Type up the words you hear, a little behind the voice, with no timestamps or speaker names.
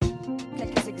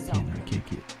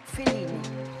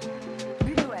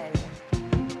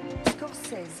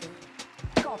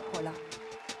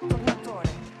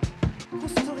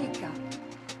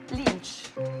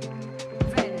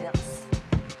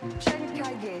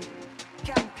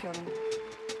Champion,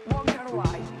 Wong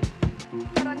Kar-wai,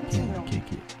 Tarantino,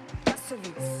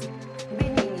 Kassovitz,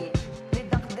 Benigni, Les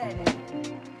Dardenne,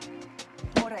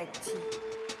 Moretti,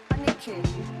 Haneke,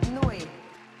 Noé,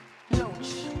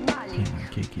 Loach, Malik,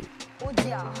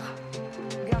 Audiard,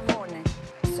 Gavone,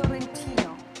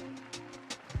 Sorrentino,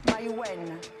 Maïwen,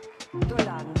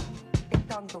 Dolan, et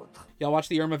tant d'autres. Y'all watch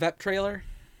the Irma Vep trailer?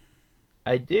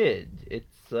 I did. It's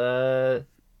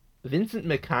Vincent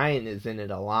McKine is in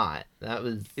it a lot. That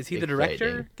was Is he the exciting.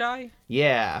 director guy?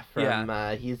 Yeah,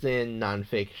 he's in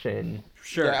Nonfiction.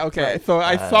 Sure. Yeah, okay. So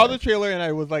I saw the trailer and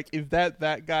I was like, "Is that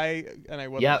guy?" And I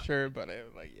wasn't sure, but I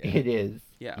was like, "Yeah." It is.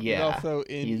 Yeah. He's Yeah. also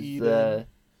in He's Eden.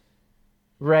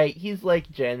 right. He's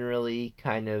like generally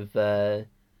kind of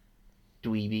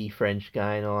dweeby French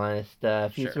guy and a lot of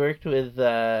stuff. He's Sure. worked with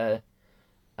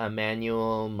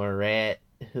Emmanuel Moret,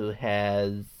 who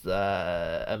has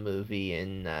a movie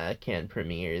in Cannes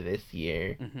premiere this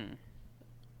year.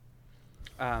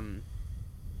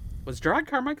 Was Gerard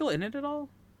Carmichael in it at all?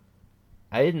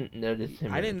 I didn't notice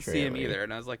him. I in the didn't see him trailer. either,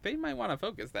 and I was like, they might want to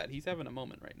focus that. He's having a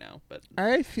moment right now, but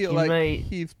I feel He like might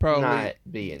he's probably Not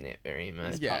be in it very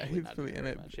much. yeah, probably he's not really in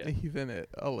very it. much, yeah. He's in it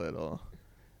a little.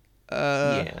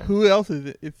 Yeah. Who else is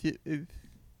it? It's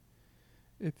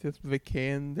just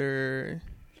Vikander.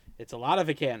 it's a lot of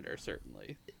Vikander,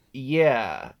 certainly.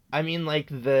 Yeah, I mean, like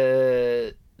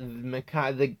the Vincent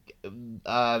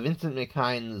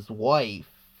McKine's wife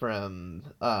from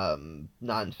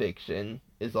Nonfiction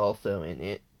is also in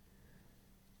it.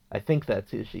 I think that's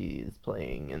who she's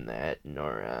playing in that,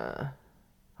 Nora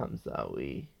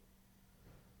Hamzawi.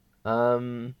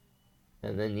 And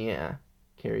then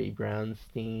Carrie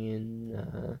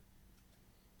Brownstein,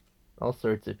 all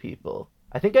sorts of people.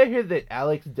 I think I heard that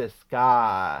Alex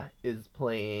Desca is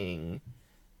playing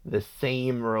the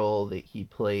same role that he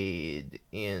played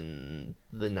in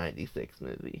the '96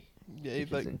 movie. Yeah,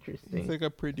 Which is interesting. he's like a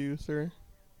producer.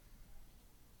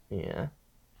 Yeah.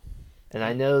 And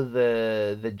I know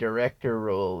the director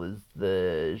role is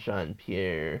the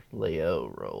Jean-Pierre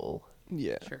Léaud role.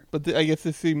 Yeah, Sure. but I guess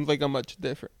this seems like a much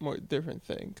more different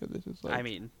thing because this is like. I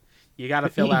mean, you got to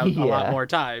fill out a lot Yeah. more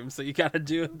time, so you got to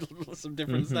do some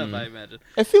different stuff, I imagine.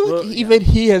 I feel like Well, even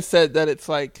he has said that it's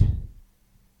like,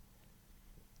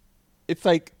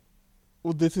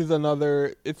 well, this is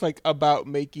another. It's like about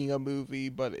making a movie,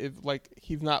 but it's like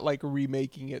he's not like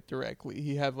remaking it directly.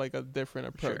 He has like a different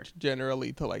approach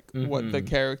generally to like what the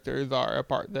characters are.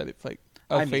 Apart that it's like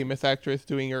a famous actress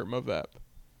doing Irma Vep.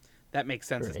 That makes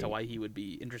sense as to Right. why he would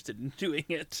be interested in doing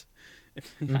it.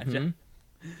 Mhm.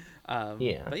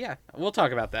 Yeah. But yeah, we'll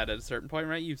talk about that at a certain point,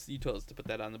 right? You told us to put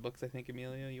that on the books, I think,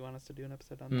 Emilio. You want us to do an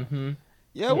episode on that? Mm-hmm.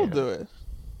 Yeah, we'll Yeah. do it.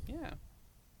 Yeah.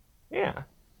 Yeah.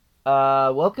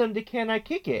 Welcome to Can I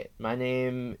Kick It? My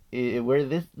name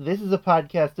is, this is a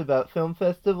podcast about film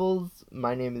festivals.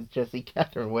 My name is Jesse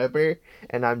Catherine Weber,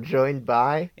 and I'm joined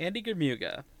by, Andy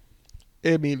Germuga.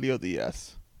 Emilio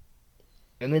Diaz.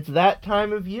 and it's that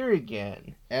time of year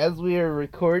again. As we are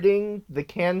recording, the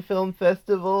Cannes Film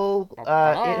Festival, it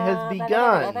has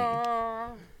begun.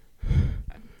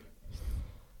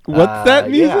 What's that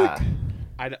music?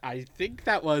 Yeah. I think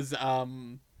that was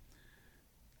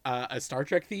a Star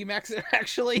Trek theme,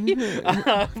 actually.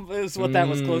 Is what that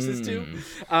was closest to.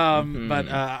 But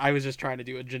I was just trying to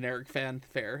do a generic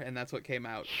fanfare, and that's what came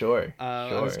out. Sure.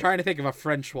 I was trying to think of a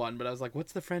French one, but I was like,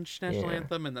 what's the French national Yeah.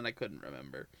 anthem? And then I couldn't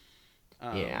remember.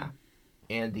 Yeah.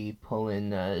 Andy pulling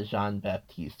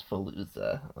Jean-Baptiste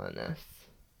Falluza on us.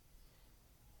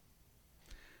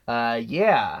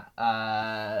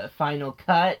 Final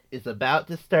Cut is about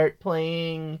to start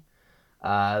playing.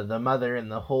 The Mother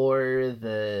and the Whore,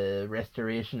 the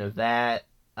restoration of that,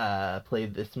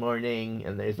 played this morning,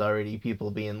 and there's already people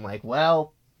being like,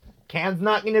 well, Cannes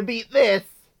not gonna beat this!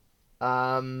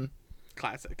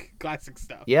 Classic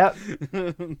stuff. Yep.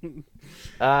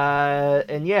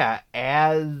 And yeah,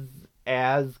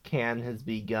 as Cannes has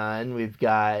begun, we've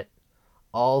got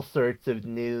all sorts of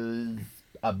news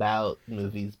about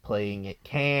movies playing at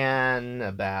Cannes,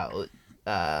 about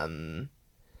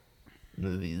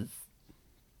movies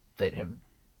that have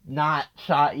not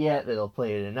shot yet that'll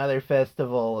play at another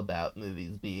festival, about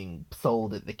movies being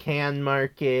sold at the Cannes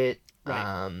market.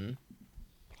 Right.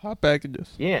 Hot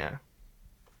packages. Yeah.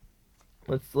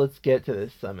 Let's get to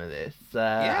some of this.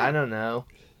 I don't know.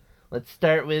 Let's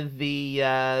start with the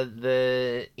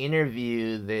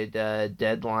interview that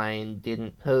Deadline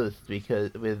didn't post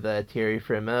because with Thierry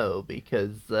Frémaux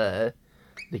because the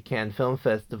Cannes Film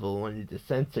Festival wanted to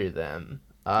censor them.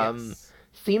 Yes.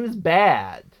 Seems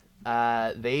bad.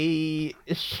 they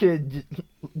should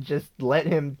just let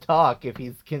him talk if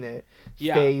he's gonna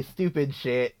say stupid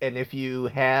shit. And if you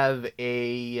have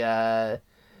a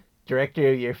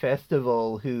director of your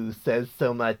festival who says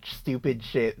so much stupid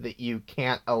shit that you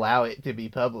can't allow it to be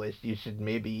published, you should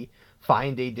maybe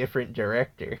find a different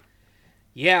director.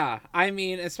 Yeah, I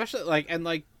mean, especially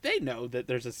they know that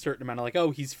there's a certain amount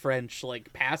of he's French,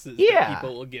 passes that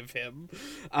people will give him.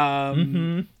 I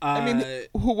mean,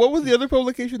 what was the other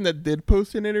publication that did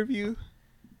post an interview?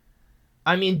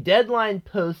 I mean, Deadline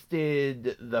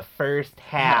posted the first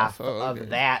half of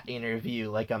that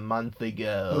interview a month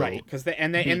ago. Right, because they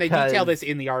detail this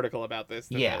in the article about this.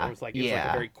 It was a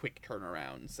very quick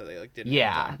turnaround, so they didn't.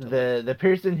 Yeah, the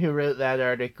person who wrote that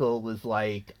article was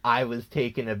like, I was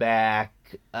taken aback.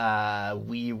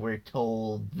 We were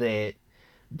told that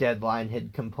Deadline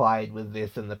had complied with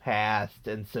this in the past,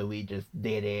 and so we just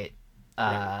did it.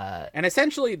 Right. And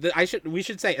essentially, we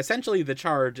should say the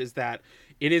charge is that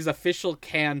it is official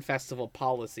Cannes Festival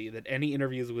policy that any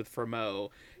interviews with Fremeau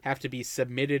have to be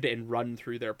submitted and run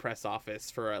through their press office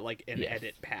for an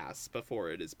edit pass before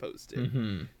it is posted.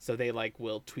 Mm-hmm. So they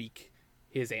will tweak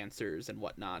his answers and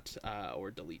whatnot,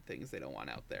 or delete things they don't want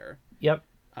out there. Yep.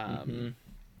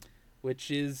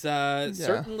 Which is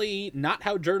certainly not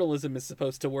how journalism is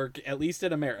supposed to work, at least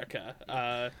in America.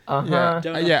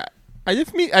 Yeah. I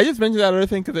just mentioned that other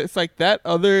thing because it's that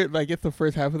other it's the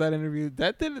first half of that interview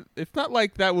it's not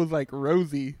like that was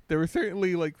rosy. There was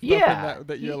certainly stuff in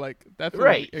that you're that's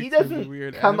right. He doesn't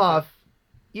weird come off.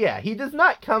 Yeah, he does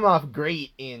not come off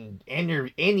great in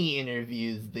any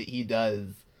interviews that he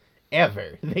does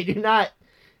ever. They do not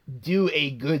do a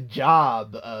good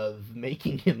job of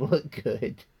making him look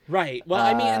good. Right. Well,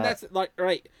 I mean, and that's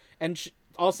right. And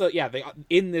also, they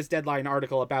in this Deadline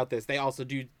article about this, they also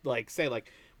do say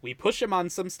we push him on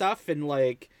some stuff, and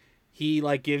he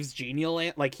gives genial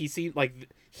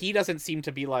he doesn't seem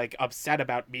to be upset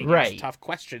about being asked tough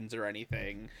questions or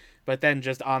anything. But then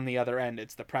just on the other end,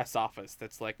 it's the press office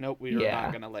that's nope, we're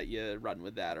not gonna let you run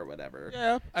with that or whatever.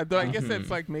 Yeah, I guess it's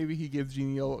maybe he gives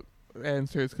genial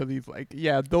answers because he's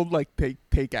they'll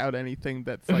take out anything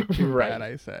that's too bad,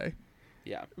 I say.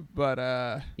 Yeah,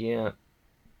 but yeah.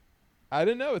 I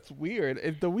don't know. It's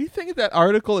weird. Do we think that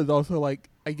article is also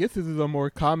I guess this is a more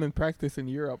common practice in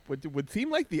Europe, which would seem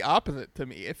like the opposite to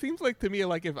me. It seems to me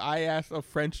if I asked a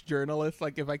French journalist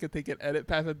if I could take an edit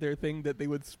pass at their thing, that they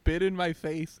would spit in my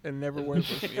face and never work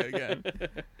with me again.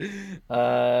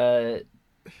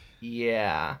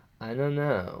 Yeah, I don't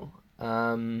know.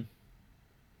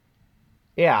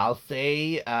 Yeah, I'll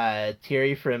say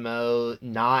Thierry Fremeau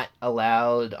not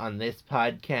allowed on this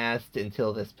podcast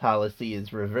until this policy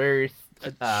is reversed.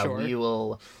 Sure. We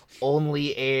will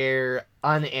only air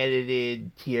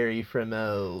unedited Thierry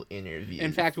Fremeau interviews.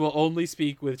 In fact, we'll only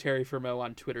speak with Thierry Fremeau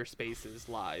on Twitter Spaces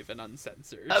live and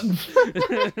uncensored.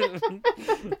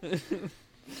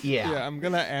 Yeah, I'm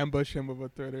gonna ambush him with a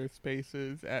Twitter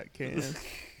Spaces at Cannes.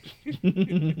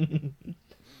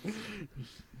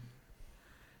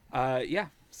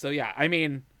 I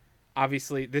mean,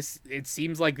 obviously it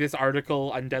seems like this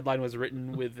article on Deadline was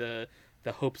written with the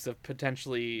hopes of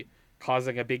potentially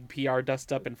causing a big PR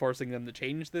dust up and forcing them to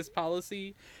change this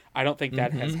policy. I don't think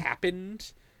that has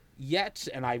happened yet,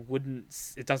 and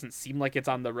it doesn't seem like it's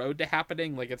on the road to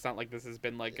happening. It's not like this has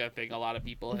been a thing a lot of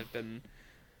people have been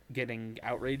getting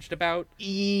outraged about.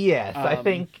 Yes, I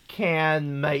think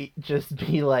Cannes might just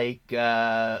be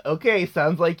okay,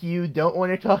 sounds like you don't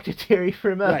want to talk to Thierry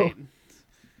Fremeau. Right.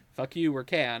 Fuck you, we're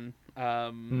Cannes.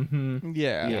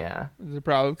 Yeah. There's a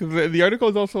problem, because the article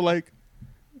is also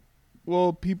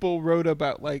people wrote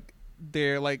about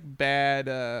their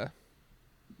bad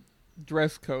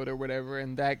dress code or whatever,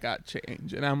 and that got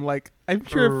changed. And I'm I'm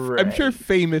sure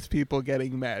famous people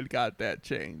getting mad got that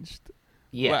changed.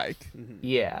 Yeah.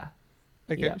 Yeah.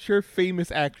 I'm sure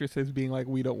famous actresses being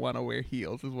we don't want to wear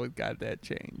heels is what got that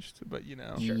changed. But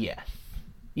Sure. Yes.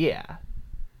 Yeah.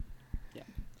 Yeah.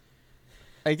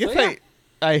 I guess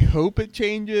I hope it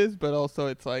changes, but also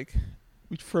it's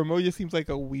Fremeau just seems like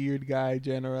a weird guy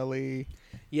generally.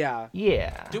 Yeah.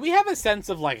 Yeah. Do we have a sense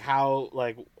of how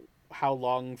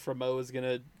long Fremeau is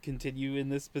gonna continue in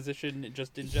this position,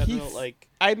 just in general?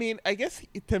 I mean, I guess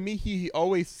to me he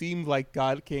always seemed like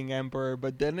God King Emperor,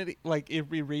 but then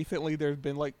recently there's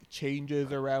been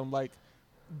changes around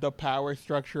the power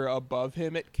structure above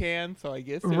him at Cannes, so I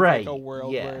guess there's a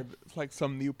world where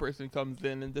some new person comes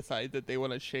in and decides that they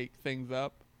want to shake things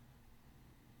up.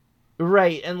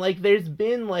 Right, and like there's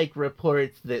been like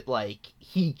reports that like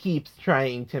he keeps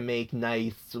trying to make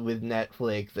nice with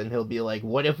Netflix, and he'll be like,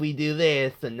 "What if we do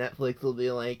this?" And Netflix will be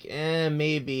like,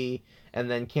 maybe," and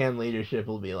then Cannes leadership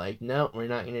will be like, "No, we're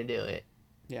not gonna do it."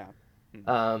 Yeah.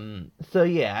 So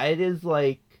yeah, it is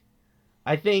like,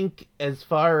 I think as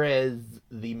far as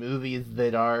the movies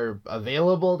that are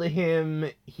available to him,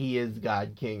 he is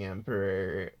God King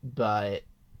Emperor, but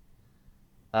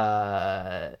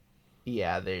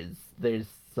yeah, there's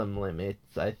some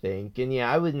limits, I think. And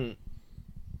yeah, I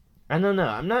don't know.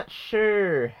 I'm not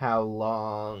sure how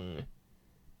long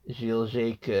Gilles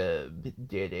Jacob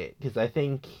did it, because I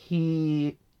think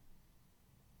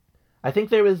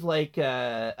there was like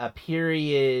a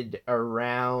period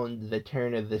around the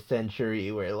turn of the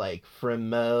century where like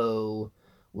Frémaux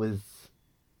was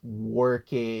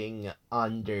working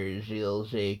under Gilles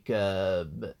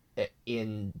Jacob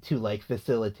in to like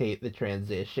facilitate the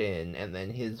transition, and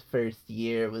then his first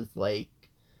year was like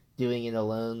doing it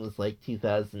alone was like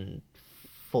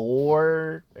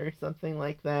 2004 or something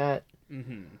like that.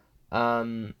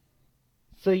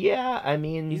 So yeah, I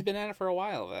mean, he's been at it for a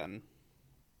while then.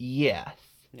 Yes.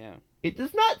 Yeah. It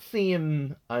does not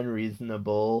seem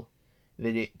unreasonable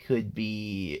that it could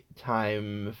be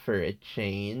time for a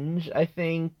change. I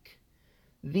think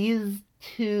these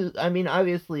two, I mean,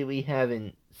 obviously we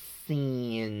haven't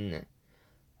seen,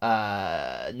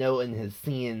 no one has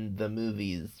seen the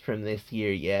movies from this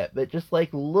year yet, but just like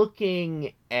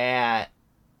looking at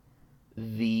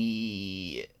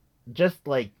just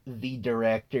like the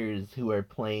directors who are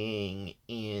playing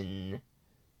in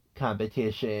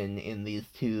competition in these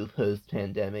two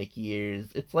post-pandemic years,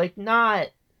 it's like not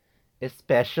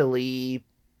especially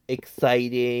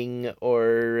exciting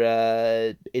or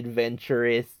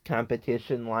adventurous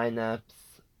competition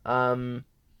lineups.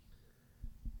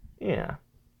 Yeah,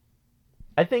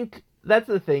 I think that's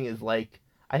the thing, is like,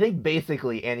 I think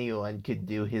basically anyone could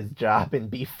do his job and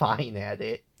be fine at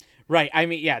it. Right. I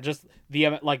mean, yeah, just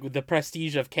the like the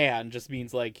prestige of Cannes just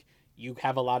means like you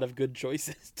have a lot of good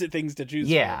choices to things to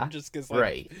choose from, just because like,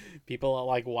 right. people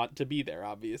like want to be there,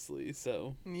 obviously.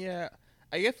 So yeah,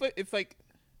 I guess it's like,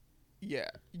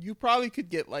 yeah, you probably could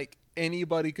get like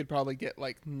anybody could probably get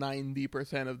like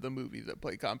 90% of the movies that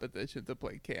play competition to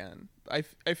play Cannes. I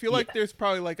feel like there's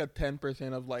probably like a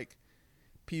 10% of like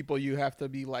people you have to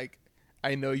be like,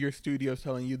 I know your studio's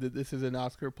telling you that this is an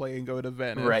Oscar play and go to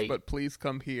Venice, but please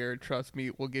come here. Trust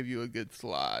me, we'll give you a good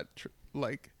slot.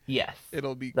 Like, yes,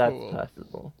 it'll be that's cool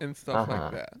possible and stuff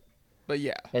like that. But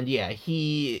yeah, and yeah,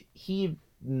 he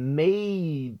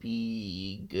may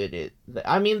be good at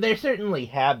I mean, there certainly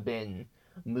have been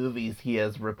movies he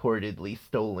has reportedly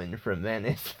stolen from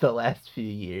Venice the last few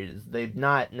years. They've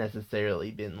not necessarily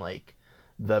been like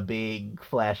the big,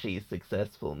 flashy,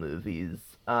 successful movies.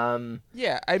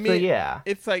 Yeah, I mean, so yeah,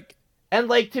 it's like, and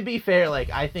like, to be fair, like,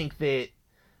 I think that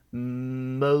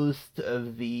most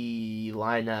of the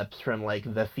lineups from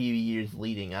like the few years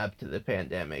leading up to the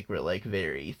pandemic were like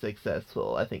very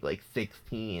successful. I think like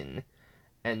 16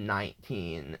 and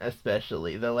 19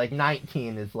 especially. Though like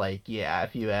 19 is like, yeah,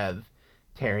 if you have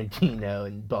Tarantino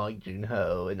and Bong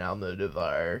Joon-ho and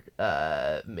Almodovar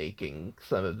making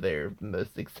some of their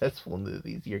most successful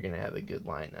movies, you're gonna have a good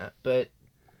lineup. But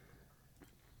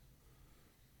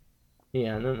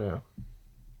yeah, I don't know.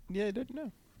 Yeah, I don't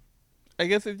know. I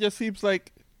guess it just seems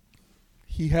like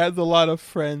he has a lot of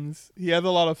friends. He has a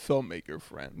lot of filmmaker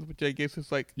friends, which I guess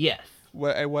is like, yes,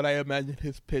 what I imagine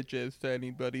his pitch is to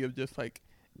anybody, of just like,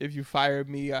 if you fire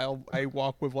me, I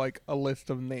walk with like a list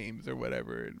of names or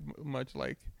whatever. Much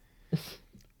like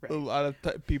a lot of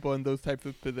people in those types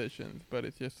of positions, but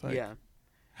it's just like,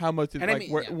 how much is, and like, I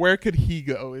mean, where could he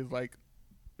go is like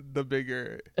the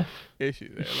bigger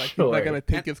issue there. Like, sure. He's not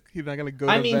gonna go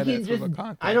to Venice with a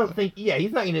contract. I don't think,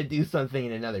 he's not gonna do something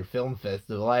in another film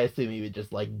festival. I assume he would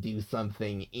just like do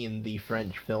something in the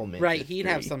French film industry. Right, he'd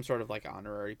have some sort of like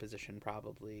honorary position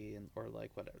probably, or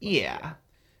like whatever. Yeah.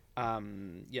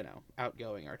 You know,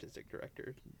 outgoing artistic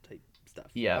director type stuff.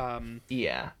 Yeah.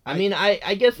 I mean,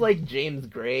 I guess like James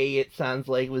Gray, it sounds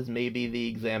like, was maybe the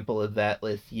example of that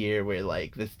this year, where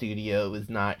like the studio was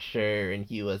not sure and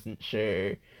he wasn't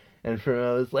sure, and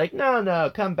Frémaux was like,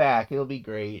 no, come back, it'll be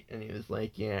great, and he was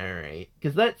like, yeah, all right,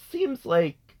 because that seems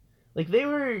like they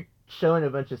were showing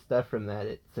a bunch of stuff from that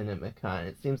at CinemaCon.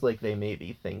 It seems like they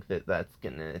maybe think that that's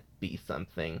gonna be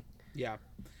something. Yeah,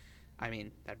 I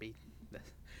mean, that'd be,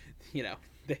 you know,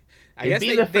 I guess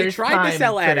they tried to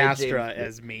sell Ad Astra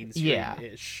as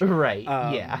mainstream-ish. Yeah, right,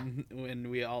 and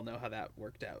we all know how that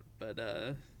worked out, but,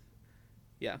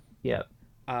 yeah. Yep.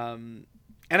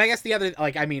 And I guess the other,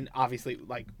 like, I mean, obviously,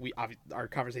 like, our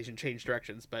conversation changed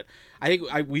directions, but I think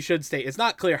we should state it's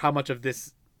not clear how much of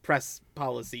this press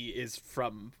policy is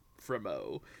from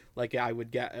O. Like, I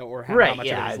would get, or how Right, much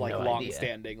yeah, of I it is have like no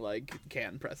long-standing, like,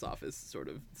 Cannes press office sort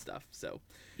of stuff. So,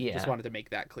 just wanted to make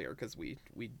that clear because we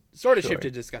sort of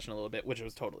shifted discussion a little bit, which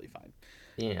was totally fine.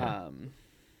 Yeah.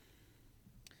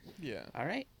 Yeah. All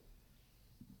right.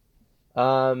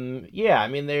 Yeah, I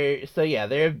mean there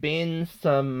have been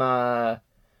some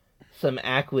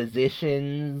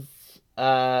acquisitions,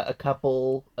 a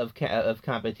couple of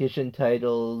competition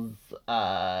titles,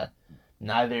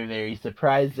 neither very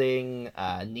surprising.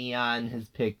 Neon has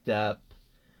picked up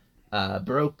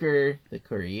Broker, the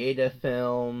Koreeda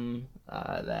film,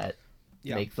 that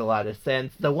makes a lot of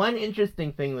sense. The one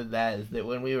interesting thing with that is that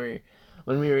when we were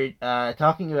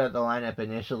talking about the lineup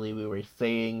initially, we were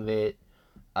saying that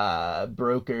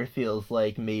Broker feels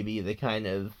like maybe the kind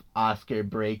of Oscar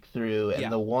breakthrough,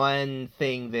 and the one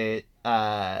thing that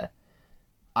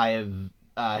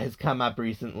has come up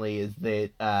recently is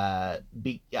that I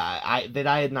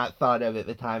had not thought of at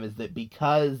the time is that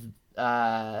because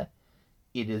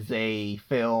it is a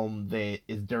film that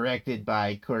is directed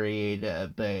by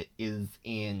Koreeda but is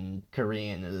in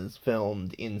Korean, it is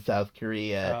filmed in South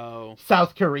Korea.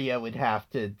 South Korea would have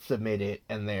to submit it,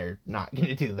 and they're not going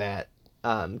to do that.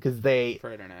 Because they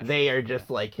are just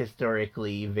like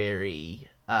historically very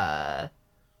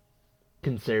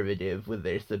conservative with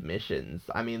their submissions.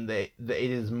 I mean, it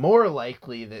is more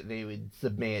likely that they would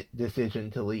submit Decision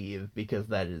to Leave because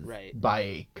that is by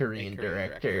a Korean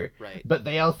director. Right. But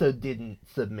they also didn't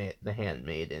submit The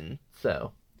Handmaiden,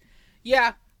 so.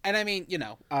 Yeah, and I mean,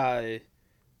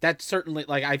 that's certainly,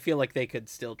 like, I feel like they could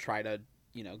still try to,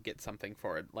 get something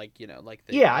for it, like, like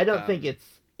the. Yeah, I don't think it's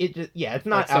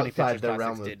not like outside the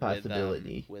realm of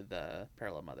possibility. With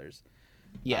Parallel Mothers.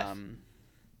 Yes.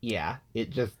 Yeah,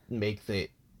 it just makes it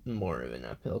more of an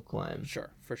uphill climb. Sure,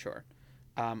 for sure.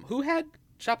 Who had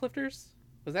Shoplifters?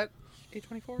 Was that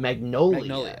A24?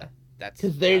 Magnolia. That's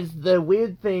because there's the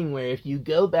weird thing where if you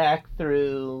go back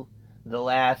through the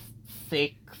last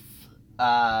 6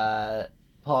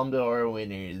 Palme d'Or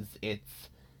winners, it's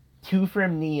 2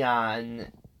 from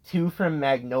Neon, 2 from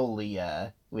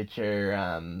Magnolia, which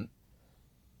are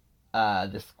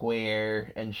The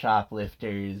Square and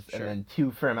Shoplifters, and then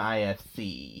 2 from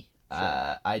IFC,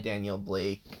 I, Daniel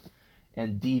Blake,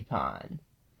 and Deepon.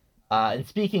 And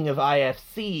speaking of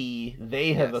IFC,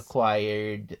 they have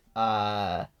acquired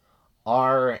RMN,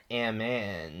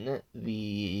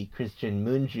 the Christian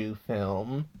Mungiu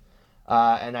film,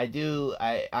 and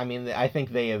I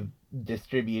think they have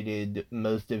distributed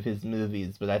most of his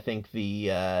movies, but I think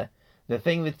the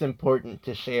thing that's important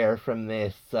to share from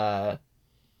this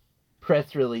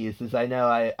press release is, I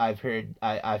know I've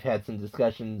had some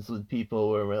discussions with people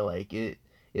where we're like, it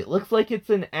looks like it's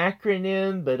an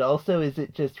acronym, but also is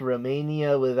it just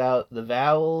Romania without the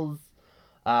vowels?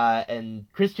 And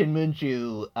Christian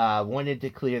Mungiu wanted to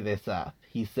clear this up.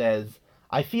 He says,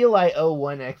 I feel I owe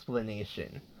one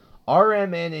explanation.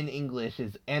 RMN in English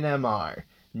is NMR,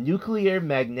 Nuclear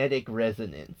Magnetic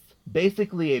Resonance,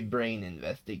 basically a brain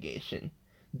investigation.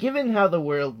 Given how the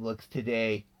world looks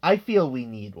today, I feel we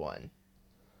need one.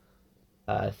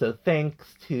 So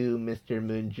thanks to Mr.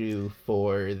 Mungiu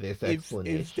for this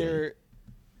explanation.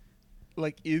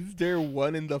 Is there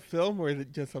one in the film, or is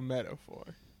it just a metaphor?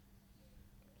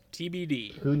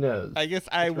 TBD. Who knows? I guess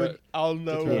I'll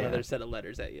know. Throw another set of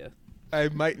letters at you. I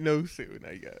might know soon,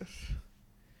 I guess.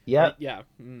 Yep. Yeah.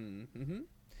 Mm-hmm.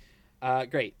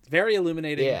 Great. Very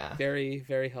illuminating. Yeah. Very,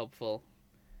 very helpful.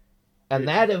 And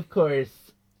that, of course,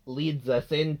 leads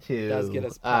us into... Does get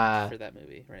us pumped for that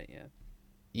movie, right? Yeah.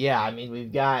 Yeah, I mean,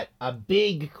 we've got a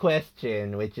big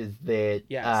question, which is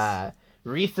that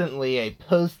recently a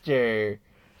poster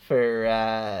for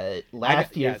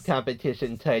last year's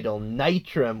competition title,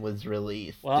 Nitram, was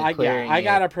released. Well, I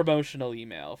got a promotional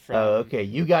email from... Oh, okay.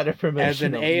 You got a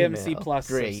promotional email. As an AMC email. Plus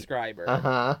Great. subscriber.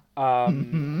 Uh-huh.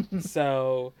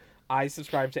 So... I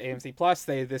subscribed to AMC Plus.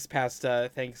 This past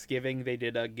Thanksgiving, they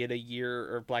did a get a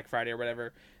year, or Black Friday or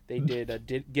whatever. They did a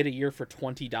get a year for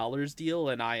 $20 deal,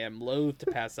 and I am loath to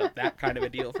pass up that kind of a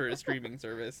deal for a streaming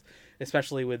service,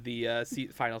 especially with the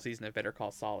final season of Better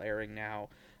Call Saul airing now.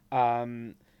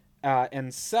 And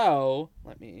so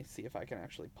let me see if I can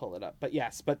actually pull it up. But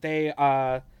yes, they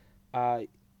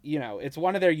it's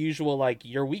one of their usual, like,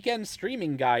 your weekend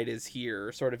streaming guide is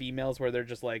here sort of emails where they're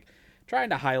just like trying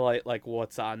to highlight like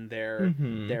what's on their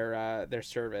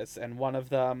service, and one of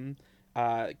them,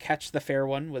 Catch the Fair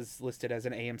One, was listed as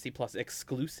an AMC Plus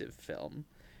exclusive film,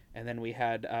 And then we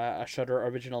had a Shudder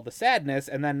original, The Sadness,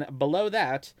 and then below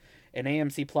that, an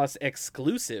AMC Plus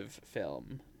exclusive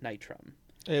film, Nitram.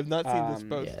 I have not seen this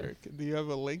poster. Yeah. Do you have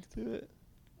a link to it?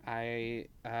 I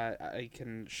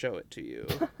can show it to you.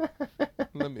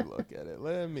 Let me look at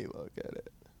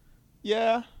it.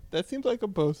 Yeah, that seems like a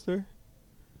poster.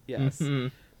 Yes. Mm-hmm.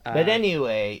 But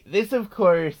anyway, this of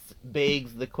course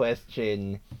begs the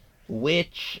question,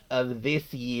 which of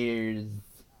this year's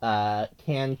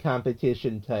Cannes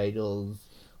competition titles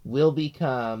will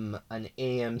become an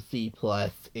AMC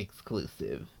Plus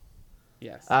exclusive?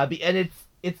 Yes. And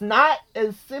it's not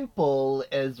as simple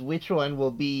as which one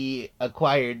will be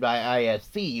acquired by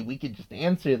IFC. We could just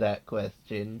answer that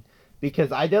question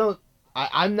because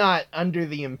I'm not under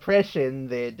the impression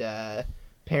that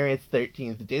Parents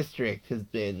 13th District has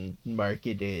been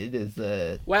marketed as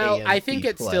a AMC I think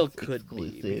it Plus still could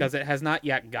exclusive. be because it has not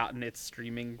yet gotten its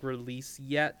streaming release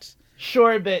yet.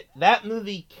 Sure, but that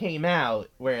movie came out,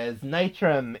 whereas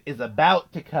Nitram is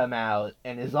about to come out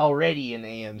and is already an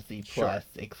AMC Plus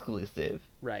exclusive.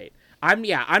 Right. I'm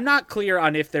not clear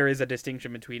on if there is a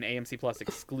distinction between AMC Plus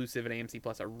exclusive and AMC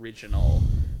Plus original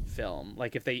film.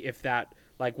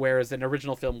 Like whereas an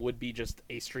original film would be just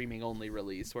a streaming only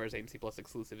release, whereas AMC Plus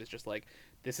exclusive is just like,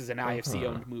 this is an IFC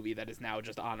owned movie that is now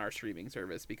just on our streaming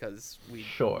service because we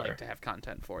like to have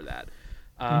content for that.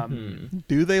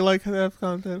 Do they like to have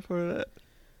content for that?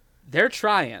 They're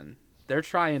trying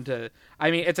to.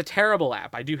 I mean, it's a terrible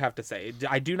app, I do have to say.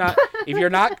 I do not. If you're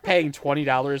not paying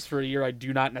 $20 for a year, I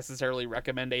do not necessarily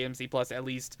recommend AMC Plus, at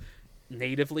least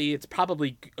natively. It's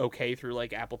probably okay through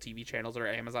like Apple TV channels or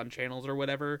Amazon channels or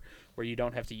whatever, where you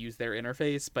don't have to use their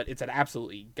interface. But it's an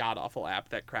absolutely god awful app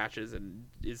that crashes and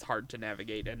is hard to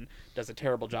navigate and does a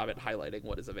terrible job at highlighting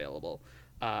what is available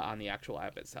on the actual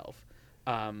app itself.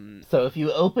 So if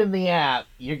you open the app,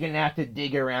 you're gonna have to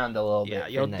dig around a little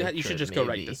bit. You should just go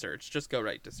right to search. Just go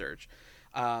right to search,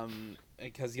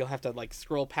 because you'll have to like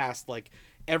scroll past like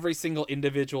every single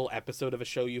individual episode of a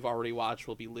show you've already watched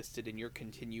will be listed in your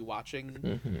continue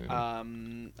watching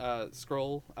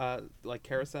scroll like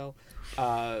carousel.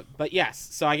 But yes,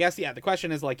 so I guess the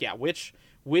question is like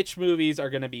which movies are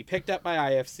going to be picked up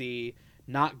by IFC,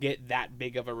 not get that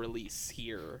big of a release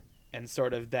here, and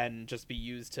sort of then just be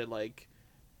used to like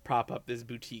prop up this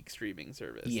boutique streaming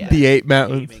service. Yeah. The Eight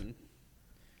Mountains.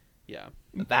 Yeah.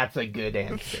 That's a good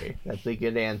answer.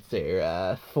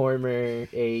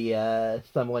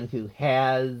 Someone who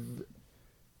has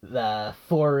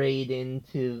forayed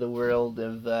into the world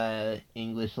of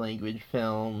English language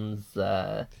films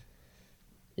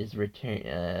is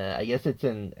I guess it's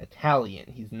in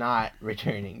Italian. He's not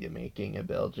returning to making a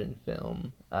Belgian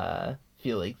film.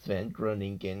 Felix van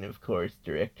Groningen, of course,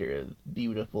 director of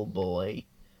Beautiful Boy.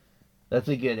 That's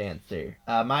a good answer.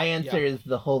 My answer is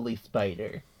The Holy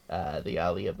Spider, the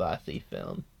Ali Abbasi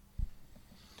film.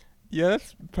 Yeah,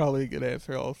 that's probably a good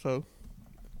answer also.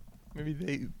 Maybe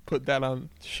they put that on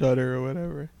Shudder or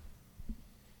whatever.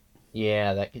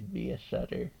 Yeah, that could be a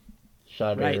Shudder.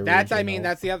 Shudder. Right. That's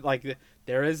the other, like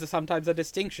there is sometimes a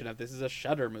distinction of this is a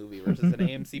Shudder movie versus an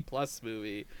AMC Plus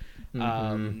movie. You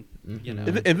know,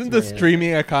 isn't the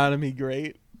streaming economy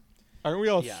great? Aren't we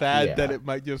all sad that it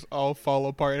might just all fall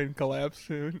apart and collapse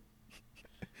soon?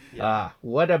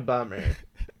 What a bummer.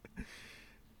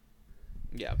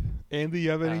 Yeah. Andy, you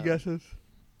have any guesses?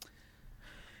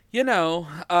 You know,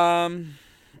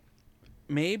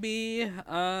 maybe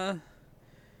the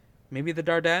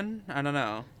Dardenne. I don't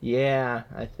know. Yeah,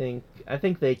 I think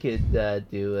they could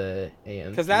do a AMC.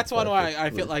 Because that's one where I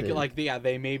feel like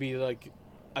they maybe like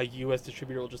a U.S.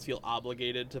 distributor will just feel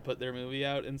obligated to put their movie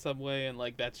out in some way, and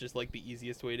like that's just like the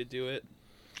easiest way to do it.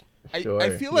 I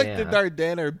feel like the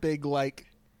Dardenne are big, like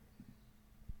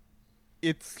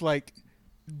it's like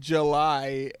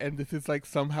July, and this is like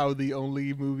somehow the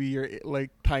only movie you're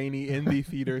like tiny indie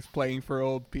theaters playing for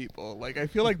old people. Like I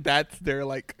feel like that's their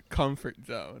like comfort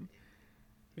zone.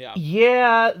 Yeah.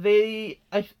 Yeah,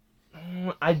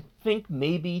 I think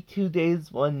maybe 2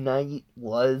 Days, One Night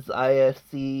was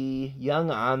IFC. Young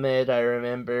Ahmed, I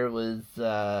remember, was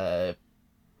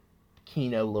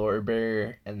Kino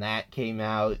Lorber, and that came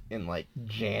out in like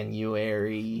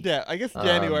January. Yeah, I guess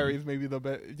January is maybe the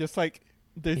best. Just like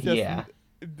there's just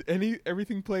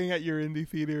everything playing at your indie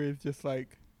theater is just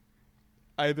like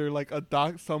either like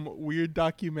some weird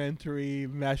documentary,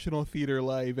 National Theater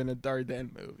Live, and a Dardenne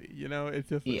movie. You know, it's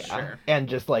just and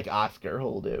just like Oscar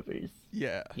holdovers.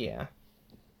 Yeah.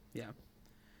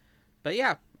 But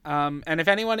yeah, and if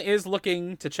anyone is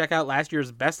looking to check out last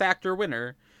year's Best Actor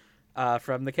winner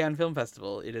from the Cannes Film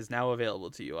Festival, it is now available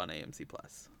to you on AMC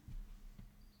Plus.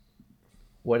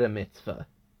 What a mitzvah!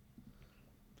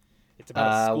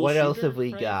 about a school What shooter, else have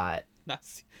we right? got?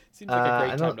 Seems like a I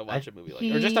great don't- time to watch a movie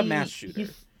he- or just a mass shooter.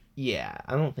 Yeah,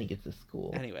 I don't think it's a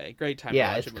school. Anyway, great time. Yeah,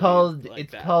 to watch it's a movie called like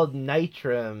it's that. called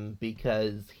Nitram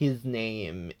because his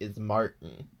name is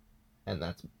Martin, and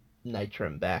that's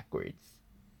Nitram backwards.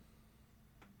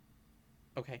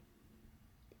 Okay.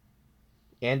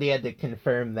 Andy had to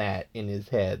confirm that in his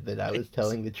head that I was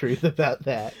telling the truth about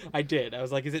that. I did. I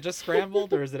was like, is it just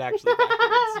scrambled or is it actually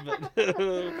backwards?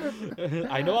 But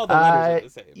I know all the letters are the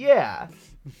same. Yeah.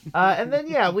 And then,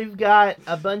 yeah, we've got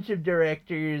a bunch of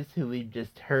directors who we've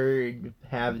just heard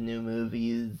have new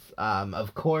movies.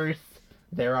 Of course,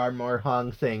 there are more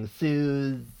Hong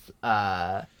Sang-soos.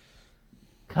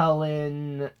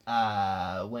 Cullen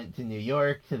went to New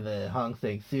York to the Hong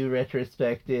Sang-soo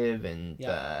retrospective, and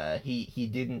he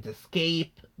didn't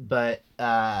escape, but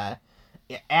at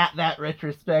that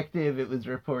retrospective, it was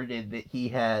reported that he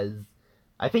has,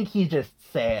 I think he just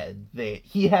said that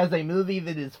he has a movie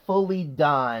that is fully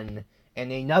done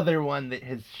and another one that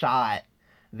has shot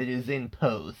that is in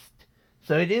post.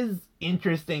 So it is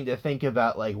interesting to think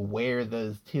about like where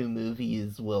those two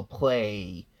movies will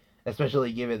play,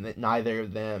 especially given that neither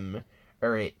of them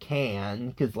are at Cannes,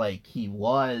 because like he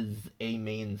was a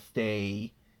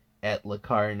mainstay at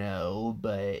Locarno,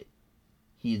 but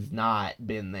he's not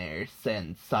been there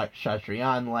since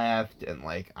Chatrian left, and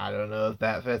like I don't know if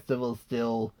that festival's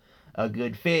still a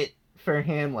good fit for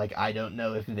him. Like I don't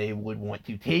know if they would want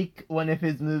to take one of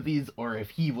his movies or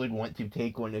if he would want to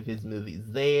take one of his movies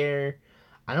there.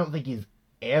 I don't think he's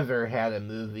ever had a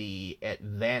movie at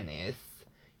Venice.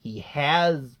 He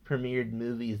has premiered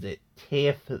movies at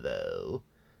TIFF though,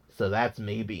 so that's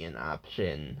maybe an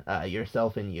option.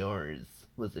 Yourself and Yours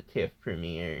was a TIFF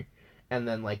premiere. And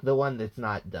then, like, the one that's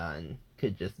not done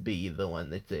could just be the one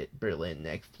that's at Berlin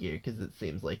next year, because it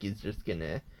seems like he's just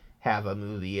gonna have a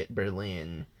movie at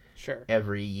Berlin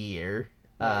every year.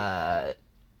 Right.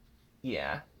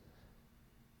 Yeah.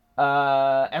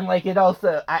 And, like, it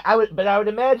also... I would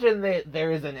imagine that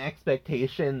there is an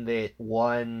expectation that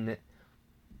one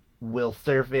will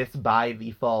surface by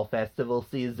the fall festival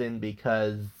season,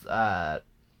 because,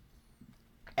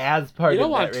 as part of that, you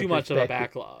don't want too much of a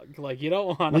backlog. Like you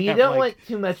don't want. Well, you don't want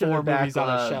too much of a 4 movies on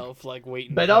a backlog, shelf, like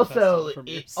waiting. but for also, festival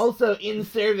premieres. also in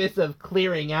service of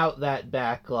clearing out that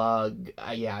backlog.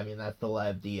 Yeah, I mean that's the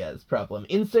Lev Diaz problem.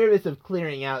 In service of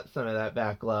clearing out some of that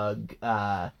backlog,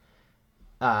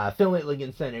 Film at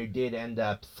Lincoln Center did end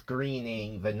up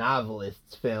screening the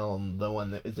Novelists film, the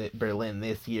one that was at Berlin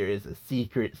this year, as a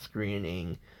secret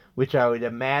screening, which I would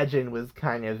imagine was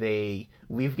kind of a,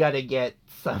 we've got to get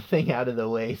something out of the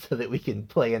way so that we can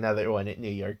play another one at New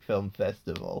York Film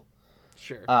Festival.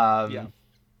 Sure. Yeah.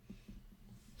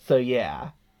 So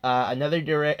yeah. Another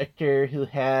director who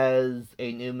has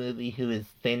a new movie who is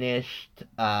finished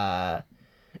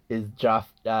is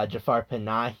Jafar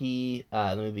Panahi.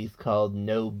 The movie's called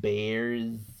No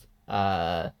Bears.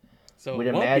 So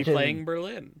it won't be playing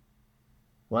Berlin.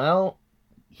 Well,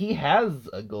 he has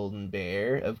a golden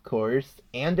bear, of course,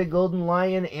 and a golden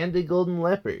lion and a golden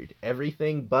leopard.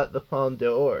 Everything but the Palme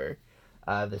d'Or.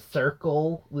 The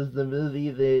Circle was the movie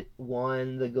that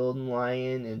won the Golden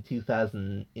Lion in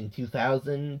 2000.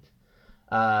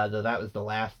 Though that was the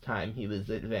last time he was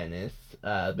at Venice.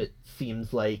 But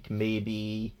seems like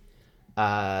maybe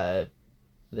the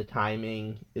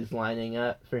timing is lining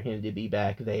up for him to be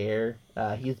back there.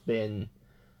 He's been,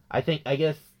 I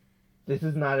guess this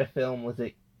is not a film was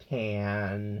at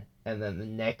Cannes, and then the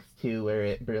next two were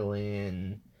at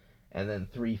Berlin, and then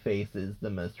Three Faces, the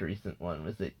most recent one,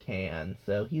 was at Cannes.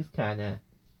 So he's kind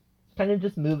of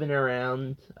just moving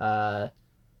around.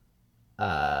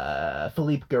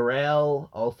 Philippe Garrel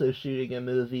also shooting a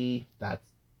movie. That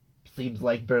seems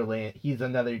like Berlin. He's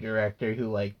another director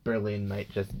who, like, Berlin might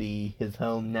just be his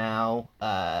home now.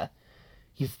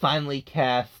 He's finally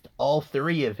cast all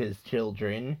 3 of his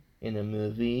children in a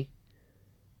movie.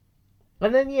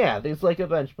 And then, yeah, there's, like, a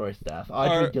bunch more stuff.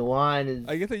 Audrey Dewan is...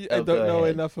 I guess I don't know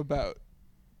enough about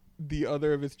the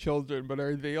other of his children, but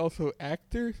are they also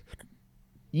actors?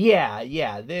 Yeah.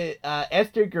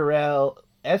 Esther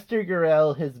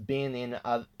Garrel has been in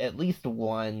at least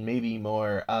one, maybe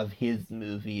more, of his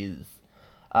movies.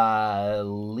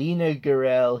 Lena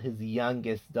Garrel, his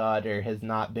youngest daughter, has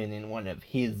not been in one of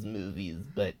his movies,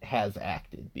 but has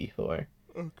acted before.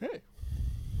 Okay.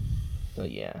 So,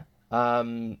 yeah.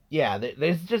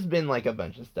 There's just been, like, a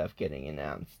bunch of stuff getting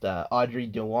announced. Audrey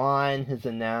Dewan has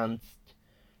announced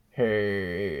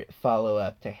her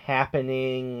follow-up to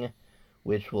Happening,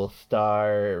 which will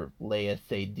star Léa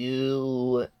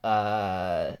Seydoux,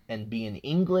 and be in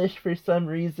English for some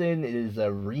reason. It is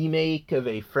a remake of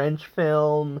a French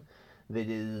film that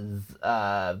is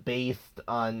based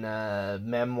on a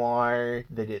memoir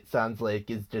that it sounds like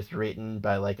is just written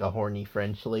by like a horny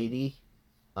French lady.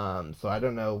 So I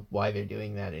don't know why they're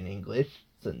doing that in English,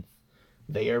 since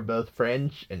they are both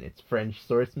French and it's French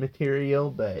source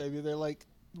material, but Maybe they're like,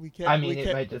 we can't. I mean,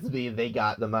 it might just be they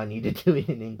got the money to do it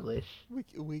in English.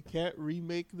 We can't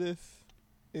remake this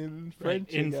in French.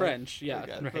 Right, in French, yeah.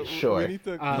 Right. Right. Sure. We need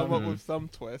to come up with some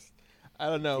twist. I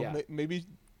don't know. Yeah.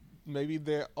 Maybe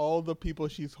they're all the people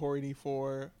she's horny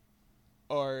for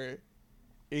are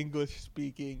English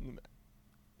speaking.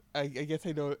 I guess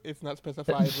I know it's not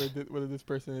specified whether this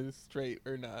person is straight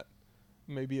or not.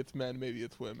 Maybe it's men, maybe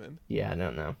it's women. Yeah, I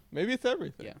don't know. Maybe it's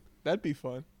everything. Yeah. That'd be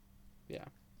fun. Yeah.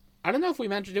 I don't know if we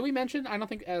mentioned. Did we mention? I don't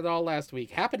think at all last week.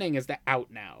 Happening is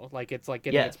out now. Like it's like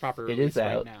getting Yes, its proper it release is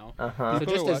out. right now. Uh-huh. So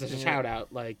People just are as a watching it. shout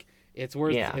out, like it's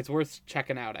worth Yeah. it's worth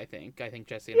checking out. I think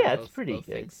Jesse and Yeah, I it's both, pretty both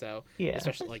good. think so. Yeah.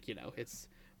 Especially like it's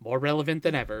more relevant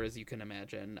than ever, as you can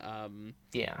imagine.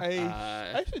 Yeah.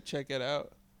 I should check it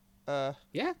out.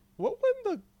 Yeah. What won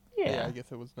the? Yeah. I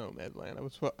guess it was Nomadland.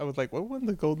 I was like, what won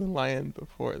the Golden Lion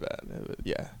before that?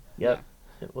 Yeah. Yep.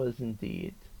 It was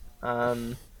indeed.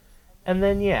 And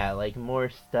then yeah, like more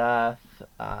stuff.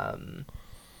 Bertrand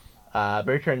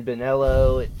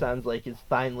Bonello, it sounds like, is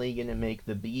finally gonna make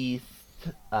The Beast.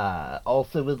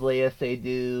 Also with Léa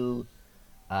Seydoux.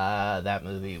 That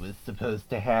movie was supposed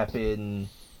to happen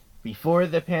before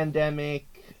the pandemic.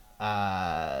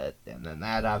 And then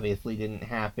that obviously didn't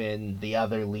happen. The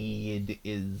other lead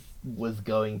was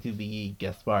going to be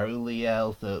Gaspar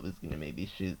Ulliel, so it was going to maybe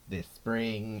shoot this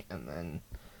spring, and then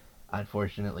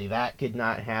unfortunately that could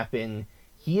not happen.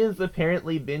 He has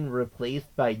apparently been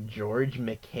replaced by George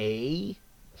McKay,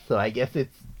 so I guess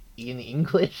it's in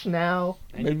English now.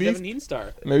 1917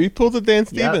 star. Maybe he pulled a Dan Yep.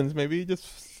 Stevens. Maybe he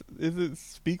just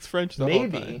speaks French the whole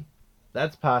time. Maybe.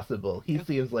 That's possible. He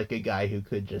seems like a guy who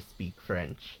could just speak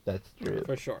French. That's true.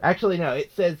 For sure. Actually, no,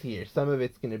 it says here, some of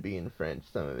it's going to be in French,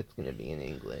 some of it's going to be in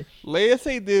English. Léa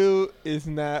Seydoux is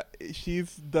not.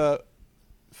 She's the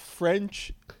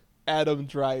French Adam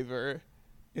Driver,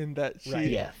 in that she Right.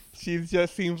 Yes. she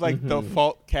just seems like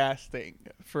default casting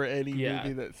for any Yeah.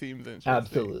 movie that seems interesting.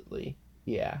 Absolutely.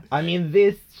 Yeah. I mean,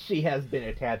 this she has been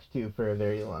attached to for a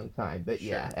very long time, but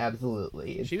yeah, Sure.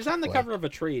 absolutely. It's She was on the like- cover of a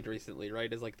trade recently,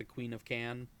 right? As like the Queen of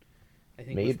Cannes, I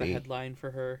think was the Maybe. headline for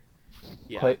her.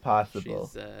 Yeah, Quite possible.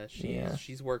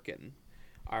 She's working.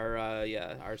 Our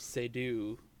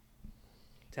Seydoux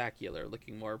tacular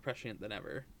looking more prescient than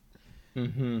ever.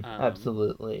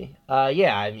 Absolutely.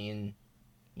 Yeah, I mean,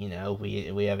 you know,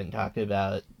 we haven't talked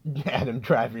about Adam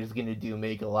Driver's gonna do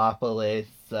Megalopolis.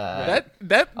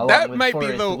 That Along with might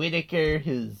Forrest be the Whitaker,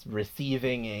 who's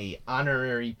receiving a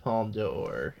honorary Palme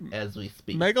d'Or as we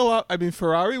speak. I mean,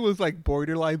 Ferrari was like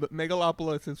borderline, but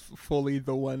Megalopolis is fully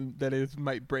the one that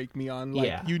might break me on. Like,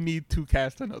 Yeah. you need to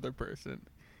cast another person.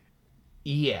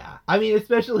 Yeah, I mean,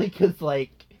 especially because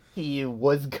like he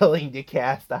was going to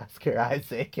cast Oscar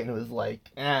Isaac and was like,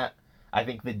 I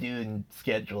think the Dune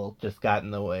schedule just got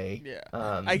in the way. Yeah.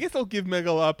 I guess I'll give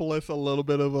Megalopolis a little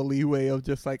bit of a leeway of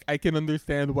just like, I can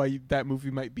understand why that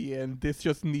movie might be in. This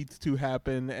just needs to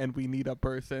happen, and we need a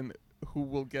person who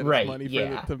will get us money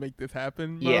to make this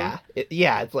happen. Yeah,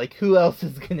 it's like, who else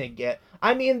is gonna get?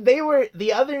 I mean,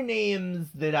 the other names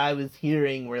that I was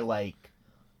hearing were like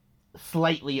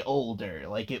slightly older.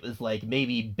 Like it was like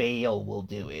maybe Bale will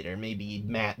do it, or maybe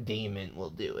Matt Damon will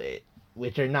do it,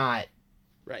 which are not.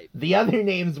 Right. The other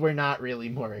names were not really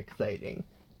more exciting.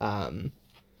 Damon.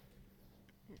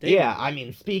 Yeah, I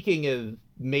mean, speaking of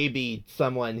maybe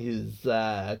someone who's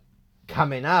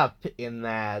coming up in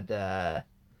that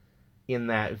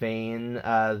vein,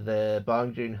 the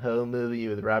Bong Joon-ho movie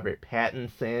with Robert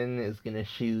Pattinson is gonna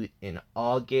shoot in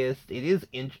August. It is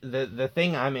the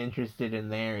thing I'm interested in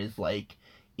there is like,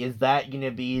 is that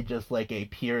gonna be just like a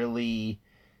purely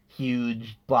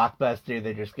huge blockbuster?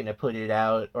 They're just gonna put it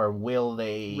out, or will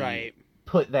they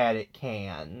put that at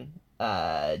Cannes?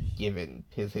 Given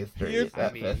his history at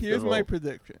that festival. Here's my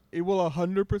prediction: it will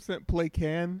 100% play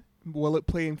Cannes. Will it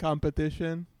play in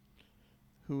competition?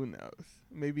 Who knows?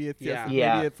 Maybe it's just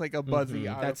maybe it's like a buzzy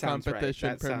out of competition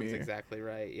That premiere. sounds exactly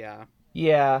right. Yeah.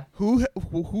 Yeah.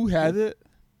 Who has it?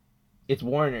 It's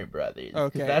Warner Brothers.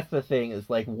 Okay. 'Cause that's the thing, is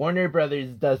like Warner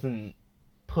Brothers doesn't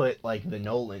put like the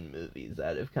Nolan movies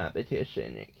out of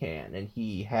competition at Cannes, and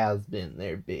he has been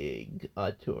their big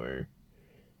auteur,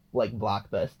 like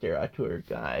blockbuster auteur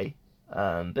guy.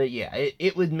 But yeah,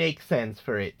 it would make sense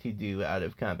for it to do out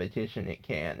of competition at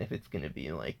Cannes if it's gonna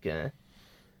be like a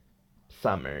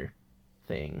summer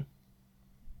thing.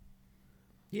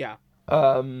 Yeah.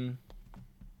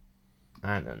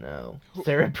 I don't know.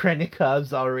 Sarah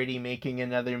Brennikov's already making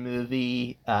another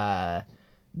movie.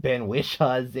 Ben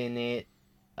Wishaw's in it.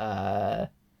 About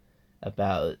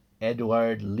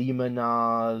Edward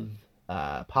Limonov.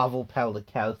 Pavel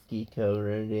Pawlikowski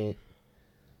co-wrote it.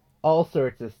 All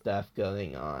sorts of stuff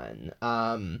going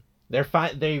on.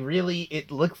 They really, it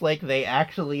looks like they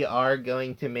actually are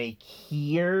going to make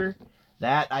Here.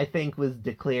 That, I think, was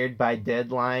declared by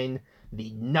Deadline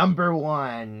the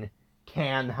 #1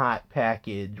 Cannes Hot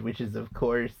Package, which is, of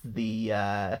course,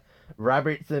 the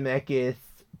Robert Zemeckis,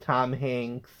 Tom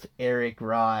Hanks, Eric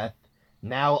Roth,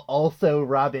 now also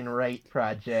Robin Wright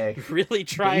project. Really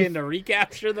trying to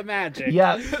recapture the magic.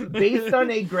 Yeah, based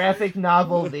on a graphic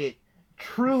novel that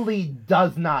truly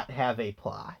does not have a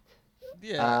plot.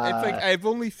 Yeah, it's like I've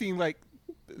only seen like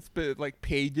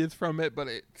pages from it, but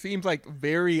it seems like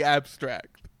very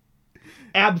abstract.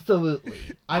 Absolutely.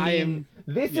 I mean,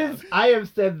 I have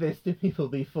said this to people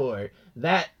before,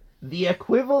 that the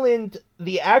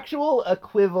actual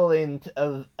equivalent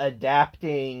of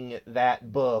adapting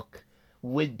that book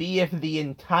would be if the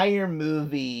entire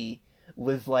movie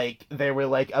was like, there were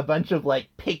like a bunch of like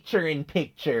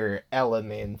picture-in-picture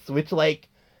elements, which like,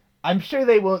 I'm sure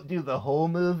they won't do the whole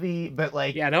movie, but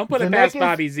like... Yeah, don't put it past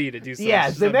Bobby Z to do some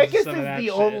Zemeckis is the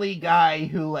shit. only guy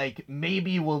who like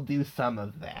maybe will do some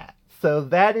of that. So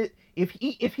that is, if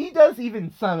he does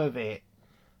even some of it,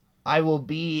 I will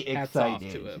be excited. Hats off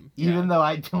to him. Even though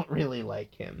I don't really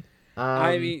like him.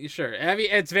 I mean, sure. I mean,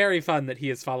 it's very fun that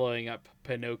he is following up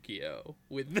Pinocchio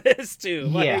with this too.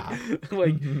 Like,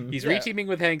 he's reteaming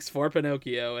with Hanks for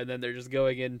Pinocchio, and then they're just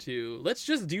going into let's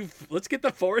get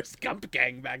the Forrest Gump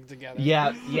gang back together.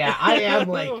 Yeah. I am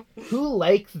like, who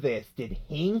likes this? Did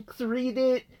Hanks read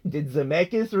it? Did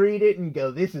Zemeckis read it and go,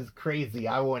 this is crazy?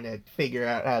 I want to figure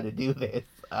out how to do this.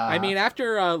 I mean,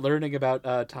 after learning about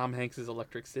Tom Hanks's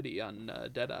Electric City on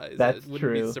Dead Eyes, it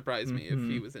wouldn't surprise me if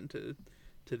he was into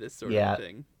this sort of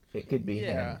thing. It could be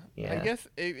him. Yeah. I guess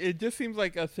it just seems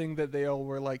like a thing that they all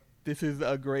were like, this is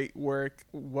a great work.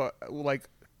 We're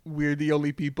the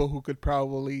only people who could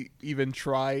probably even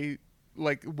try,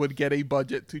 like, would get a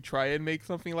budget to try and make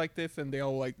something like this, and they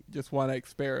all like just want to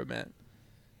experiment.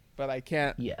 But I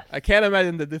can't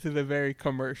imagine that this is a very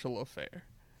commercial affair.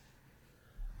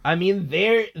 I mean,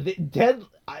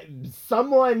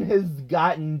 someone has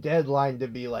gotten Deadline to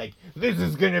be like, this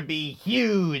is gonna be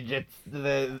huge.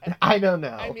 I don't know.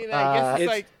 I mean, I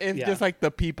guess it's just like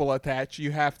the people attached.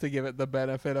 You have to give it the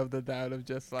benefit of the doubt of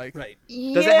just like, right.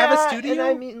 Does it have a studio? And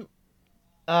I mean,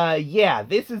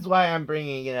 this is why I'm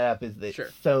bringing it up, is that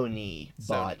Sony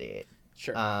bought it.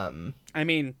 Sure. I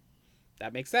mean,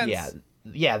 that makes sense.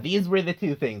 Yeah, these were the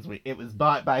two things. It was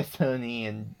bought by Sony,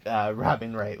 and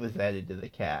Robin Wright was added to the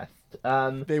cast.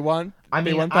 They want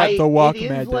that The Walk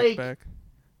magic back.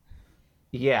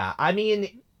 Yeah, I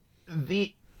mean,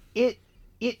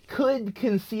 it could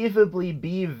conceivably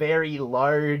be very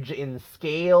large in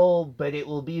scale, but it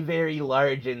will be very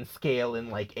large in scale in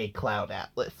like a Cloud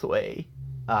Atlas way.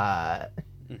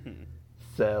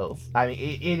 So I mean,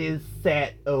 it is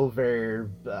set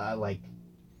over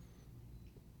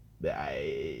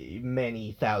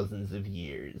many thousands of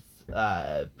years.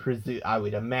 I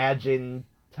would imagine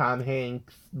Tom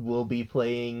Hanks will be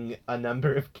playing a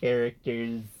number of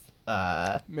characters.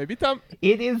 Maybe Tom.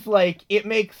 It is like, it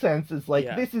makes sense. It's like,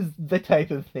 this is the type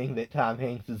of thing that Tom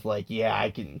Hanks is like, I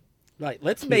can. Right,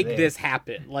 let's make this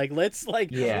happen. Like, let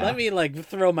me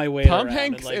throw my weight Tom around.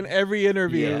 Hanks in every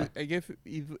interview, I guess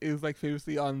it was like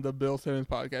famously on the Bill Simmons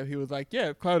podcast, he was like,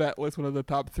 Cloud Atlas, one of the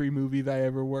top 3 movies I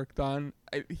ever worked on.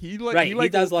 He loves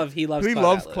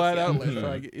Cloud Atlas.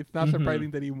 So it's not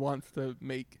surprising that he wants to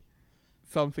make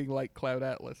something like Cloud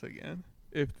Atlas again,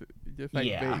 if just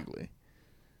vaguely.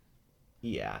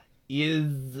 Yeah.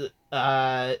 Is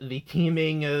the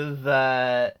teaming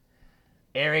of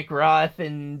Eric Roth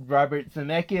and Robert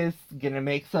Zemeckis gonna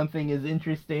make something as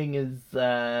interesting as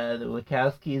the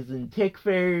Wachowskis and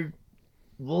Tickford?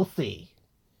 We'll see.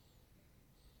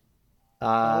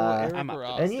 Eric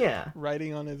Roth,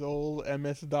 writing on his old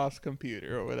MS-DOS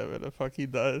computer or whatever the fuck he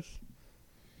does.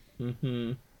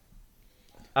 And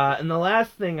the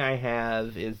last thing I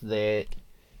have is that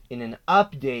in an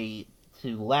update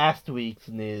to last week's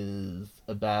news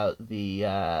about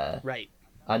the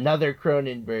another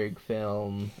Cronenberg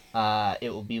film, it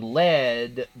will be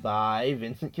led by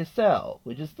Vincent Cassel,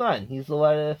 which is fun. He's a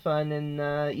lot of fun in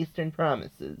Eastern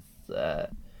Promises.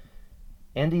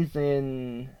 And he's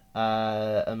in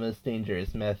A Most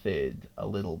Dangerous Method a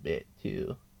little bit,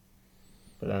 too.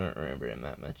 But I don't remember him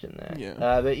that much in that.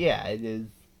 Yeah. But yeah, it is...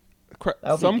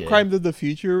 Some Crimes of the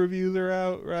Future reviews are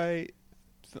out, right?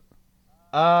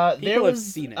 People have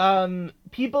seen it.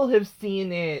 People have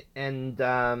seen it, and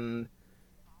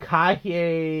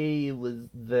Kahe was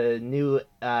the new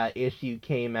issue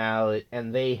came out,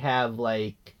 and they have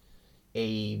like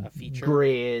a feature?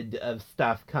 grid of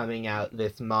stuff coming out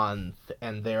this month,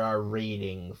 and there are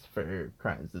ratings for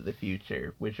Crimes of the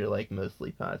Future, which are like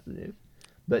mostly positive.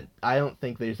 But I don't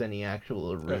think there's any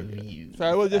actual reviews. So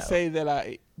I will just out. say that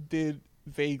I did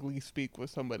vaguely speak with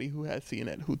somebody who has seen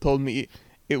it, who told me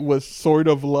it was sort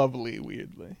of lovely,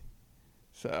 weirdly.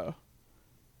 So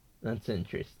That's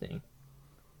interesting.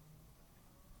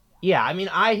 Yeah, I mean,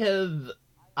 I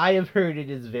have heard it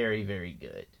is very, very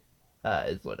good.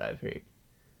 Is what I've heard.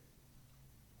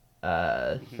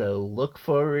 So look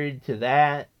forward to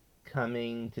that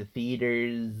coming to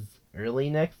theaters early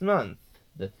next month.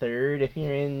 The 3rd if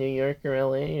you're in New York or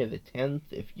LA, or the 10th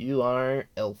if you are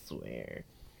elsewhere.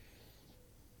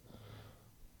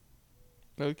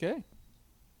 okay,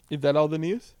 is that all the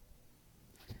news?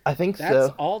 I think That's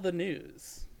so. all the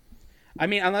news. I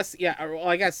mean, unless, well,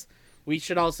 I guess we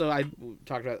should also, I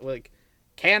talked about, like,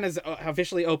 Cannes is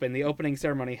officially open. The opening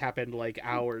ceremony happened, like,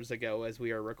 hours ago as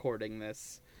we are recording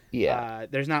this. Yeah.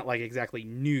 There's not, like, exactly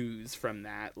news from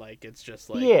that. Like, it's just,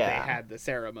 like, Yeah. they had the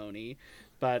ceremony.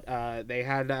 But they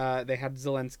had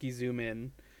Zelensky zoom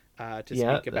in to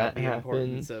speak about the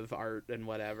importance of art and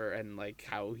whatever, and, like,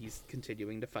 how he's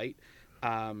continuing to fight.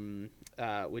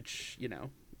 Which,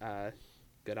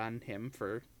 good on him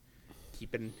for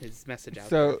keeping his message out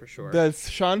there for sure. Does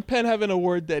Sean Penn have an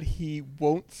award that he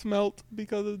won't smelt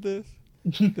because of this?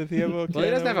 Does he have a Well, he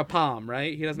doesn't have a palm,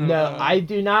 right? He doesn't. No, Have a I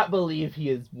do not believe he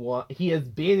has won. He has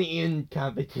been in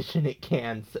competition at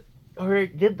Cannes. Or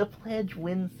did the Pledge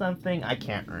win something? I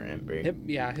can't remember.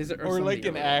 His or like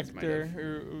an somebody else might have.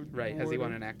 actor. Right? Has he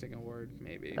won an acting award?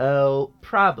 Maybe. Oh,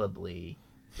 probably.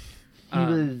 He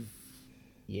Um, was.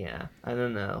 Yeah, I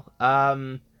don't know.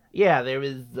 Yeah, there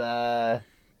was. There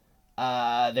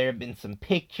have been some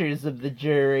pictures of the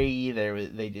jury.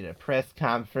 They did a press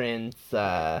conference.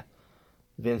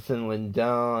 Vincent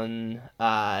Lindon.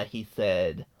 He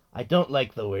said, "I don't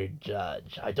like the word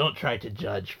judge. I don't try to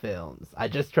judge films. I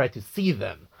just try to see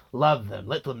them, love them,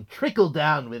 let them trickle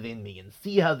down within me, and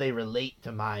see how they relate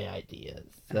to my ideas."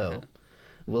 So.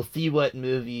 We'll see what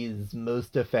movies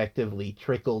most effectively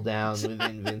trickle down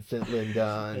within Vincent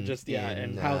Lindon.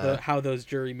 And how those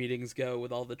jury meetings go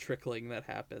with all the trickling that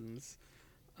happens.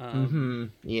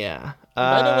 Yeah.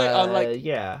 By the way, on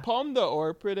yeah. Palme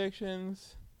d'Or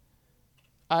predictions,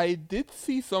 I did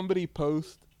see somebody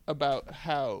post about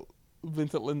how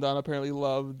Vincent Lindon apparently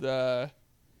loved.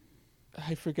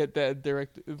 I forget that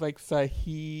director, like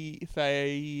Saeed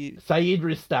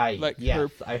Rustai. Like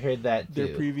yes, I heard that too.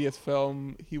 Their previous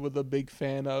film, he was a big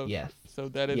fan of. Yes. So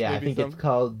that is I think it's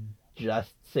called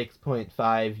Just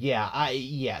 6.5. Yeah,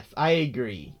 I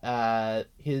agree.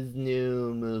 His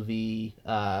new movie,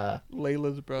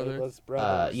 Layla's Brothers.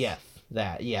 yes,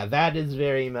 that is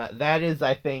very much. That is,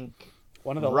 I think,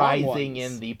 one of the rising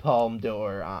in the Palme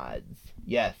d'Or odds.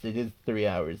 Yes, it is 3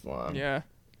 hours long. Yeah.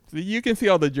 So you can see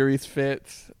all the jury's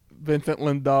fits. Vincent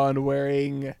Lindon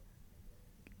wearing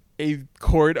a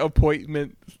court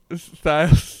appointment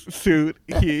style suit.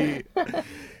 He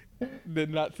did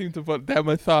not seem to put that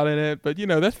much thought in it, but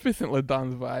that's Vincent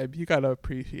Lindon's vibe. You gotta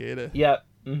appreciate it. Yep.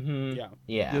 Mm-hmm.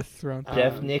 Yeah. Just thrown.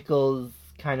 Jeff Nichols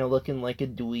kind of looking like a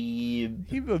dweeb.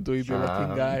 He's a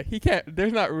dweeby-looking guy. He can't.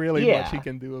 There's not really much he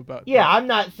can do about. Yeah, that. I'm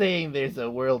not saying there's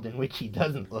a world in which he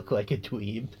doesn't look like a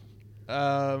dweeb.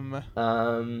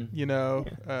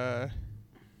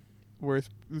 Whereas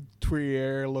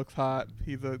Trier looks hot.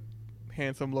 He's a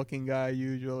handsome-looking guy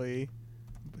usually.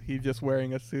 He's just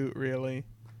wearing a suit, really.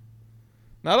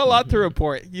 Not a lot to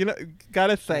report.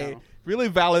 Gotta say, really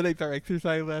validates our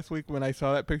exercise last week when I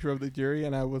saw that picture of the jury,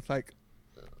 and I was like,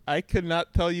 I could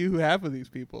not tell you who half of these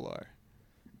people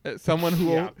are. Someone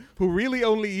who really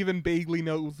only vaguely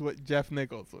knows what Jeff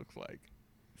Nichols looks like.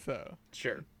 So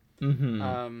sure.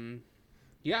 Mm-hmm.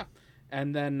 Yeah.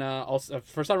 And then also,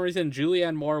 for some reason,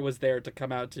 Julianne Moore was there to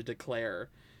come out to declare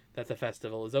that the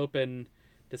festival is open,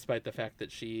 despite the fact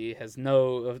that she has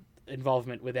no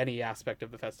involvement with any aspect of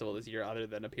the festival this year other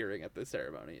than appearing at the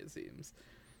ceremony, it seems.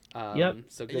 Yep.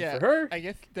 So good for her. I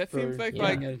guess that seems like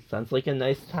sounds like a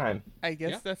nice time. I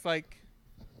guess that's like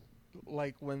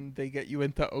when they get you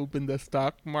into open the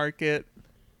stock market.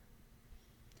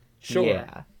 Sure.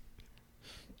 Yeah.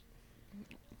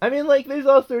 I mean, there's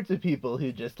all sorts of people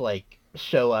who just,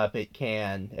 show up at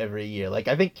Cannes every year.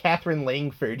 I think Catherine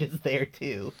Langford is there,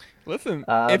 too. Listen,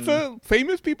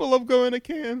 famous people love going to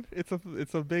Cannes. It's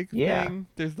a big thing.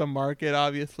 There's the market,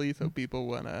 obviously, so people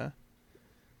want to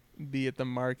be at the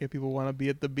market. People want to be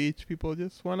at the beach. People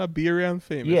just want to be around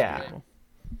famous Yeah. people.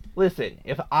 Listen,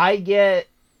 if I get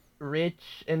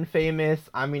rich and famous,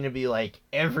 I'm gonna be like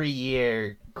every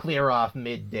year clear off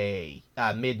mid-May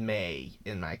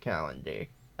in my calendar,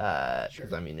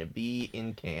 because I'm gonna be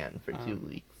in Cannes for 2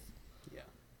 weeks. Yeah.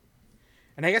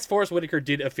 And I guess Forrest Whitaker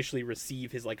did officially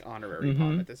receive his like honorary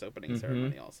palm at this opening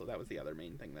ceremony. Also, that was the other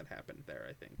main thing that happened there,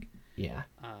 I think. Yeah.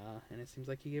 And it seems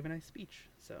like he gave a nice speech.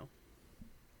 So.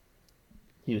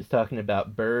 He was talking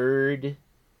about Bird.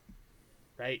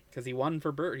 Right, because he won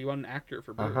for Bird. He won actor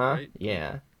for Bird, right?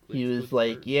 Yeah. He Includes was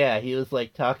like, Bird. he was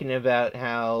like talking about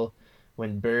how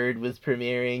when Bird was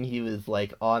premiering, he was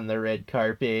like on the red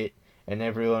carpet, and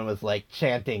everyone was like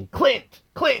chanting, "Clint,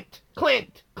 Clint,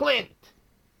 Clint, Clint."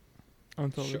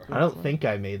 Until Sure. I don't think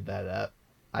I made that up.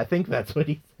 I think that's what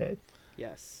he said.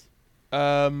 Yes.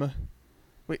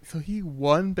 Wait, so he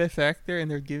won Best Actor, and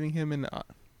they're giving him an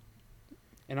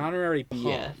Honorary palm.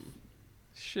 Yes.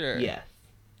 sure. Yes.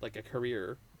 Like a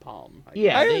career palm.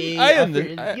 Yeah,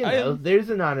 I there's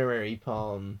an honorary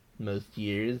palm most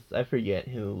years. I forget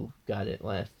who got it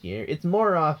last year. It's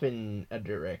more often a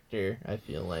director, I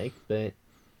feel like, but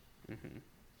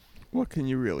What can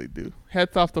you really do?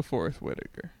 Hats off to Forrest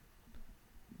Whitaker.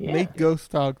 yeah. Make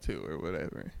Ghost Dog 2 or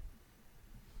whatever.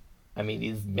 I mean,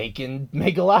 he's making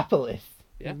Megalopolis.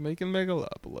 Yeah. He's making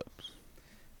Megalopolis.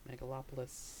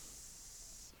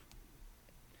 Megalopolis.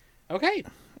 Okay.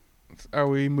 Are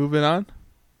we moving on?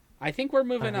 I think we're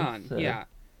moving I think on. so. Yeah.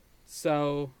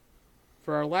 So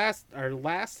for our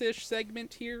last-ish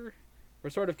segment here, we're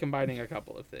sort of combining a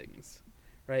couple of things.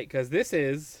 Right? Because this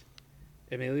is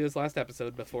Emilio's last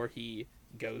episode before he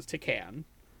goes to Cannes.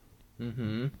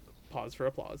 Mm-hmm. Pause for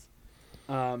applause.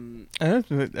 I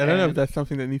don't know if that's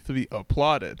something that needs to be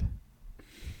applauded.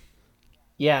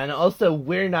 Yeah, and also,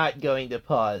 we're not going to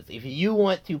pause. If you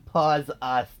want to pause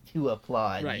us to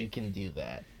applaud, Right. you can do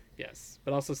that. Yes,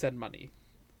 but also send money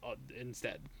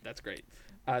instead. That's great.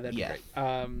 That'd Yes. be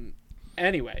great.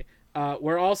 Anyway,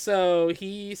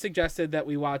 he suggested that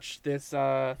we watch this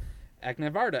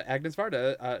Agnes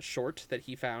Varda short that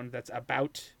he found that's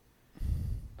about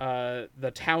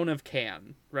the town of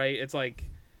Cannes, right? It's like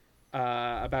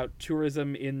about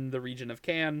tourism in the region of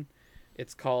Cannes.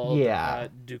 It's called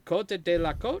Du Côte de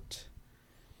la Côte,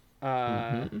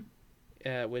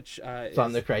 which It's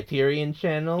on the Criterion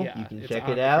Channel. Yeah, You can it's check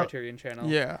on it the out. Criterion Channel.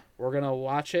 Yeah. We're gonna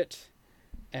watch it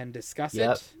and discuss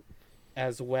Yep. it,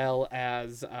 as well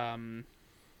as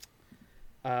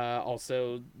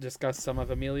also discuss some of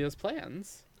Emilio's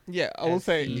plans. Yeah, I will As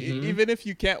say, he- even if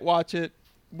you can't watch it,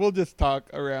 we'll just talk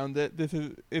around it.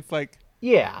 It's like,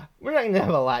 Yeah, we're not going to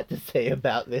have a lot to say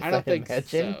about this, I don't think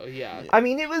imagine. so. Yeah. I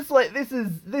mean, it was like, this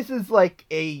is like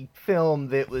a film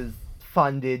that was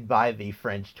funded by the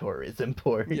French Tourism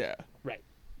Board. yeah. Right.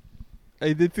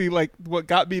 I did see, like, what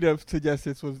got me to suggest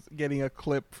this was getting a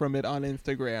clip from it on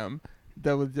Instagram.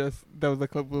 That was a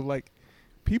clip with, like,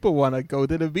 people want to go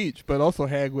to the beach, but also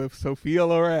hang with Sophia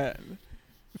Loren.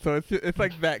 So it's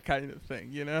like that kind of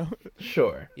thing, you know?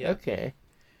 Sure. Yeah. Okay.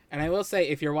 And I will say,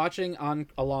 if you're watching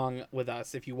along with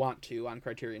us, if you want to, on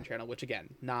Criterion Channel, which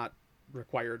again, not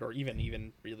required or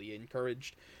even really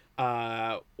encouraged,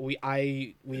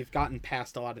 we've gotten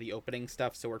past a lot of the opening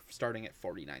stuff, so we're starting at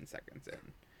 49 seconds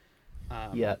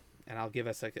in. Yep. And I'll give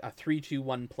us a 3, 2,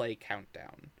 1 play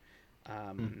countdown.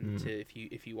 To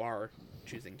if you are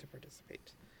choosing to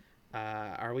participate.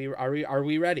 Are we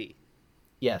ready?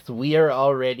 Yes, we are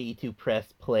all ready to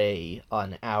press play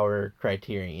on our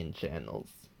Criterion channels.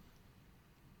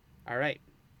 All right.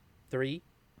 3,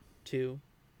 2,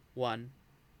 1,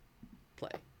 play.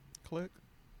 Click.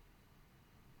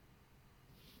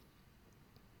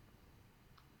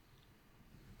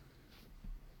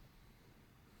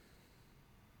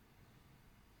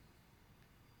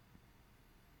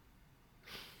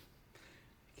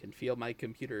 I can feel my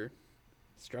computer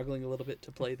struggling a little bit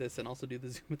to play this and also do the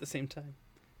Zoom at the same time.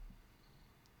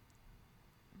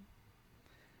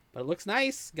 But it looks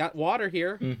nice. Got water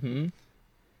here. Mm-hmm.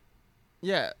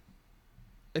 Yeah.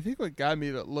 I think what got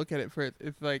me to look at it first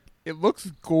is, like, it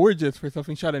looks gorgeous for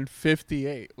something shot in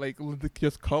 58, like,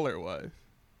 just color-wise.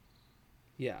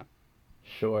 Yeah.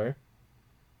 Sure.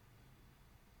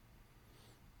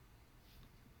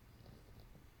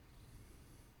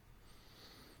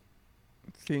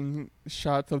 Seeing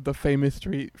shots of the famous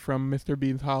street from Mr.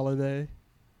 Bean's Holiday.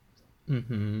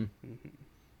 Mm-hmm.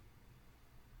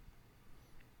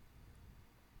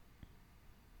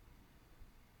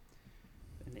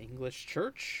 An English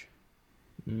church.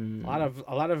 Mm.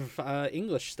 A lot of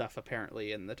English stuff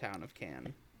apparently in the town of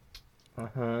Cannes.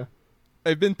 Uh-huh.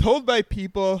 I've been told by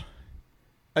people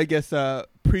I guess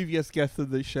previous guest of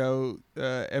the show,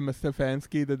 Emma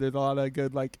Stefanski, that there's a lot of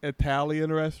good like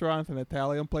Italian restaurants and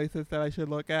Italian places that I should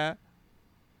look at.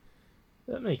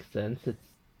 That makes sense. It's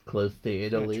close to I'm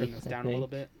Italy. gonna turn this down a little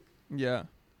bit. Yeah.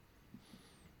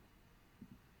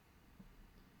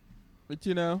 But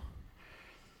you know,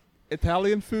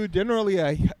 Italian food generally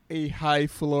a high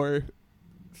floor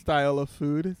style of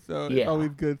food, so it's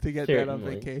always good to get that on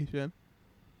vacation.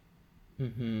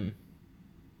 Mm-hmm.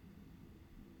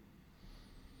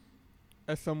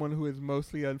 As someone who is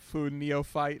mostly a food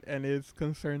neophyte and is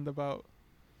concerned about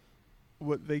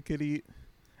what they could eat,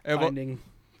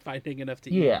 Finding enough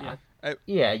to eat.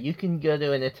 Yeah, you can go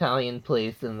to an Italian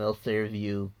place and they'll serve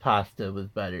you pasta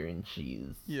with butter and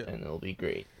cheese, and it'll be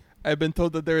great. I've been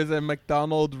told that there is a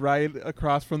McDonald's right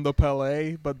across from the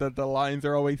Palais, but that the lines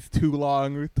are always too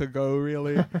long to go,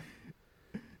 really.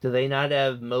 Do they not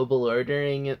have mobile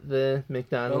ordering at the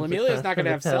McDonald's? Well, Amelia's not going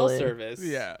to have cell service.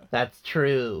 Yeah. That's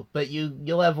true. But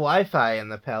you'll have Wi-Fi in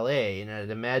the Palais, and I'd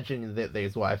imagine that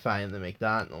there's Wi-Fi in the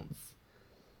McDonald's.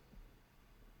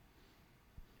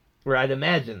 Or I'd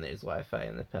imagine there's Wi-Fi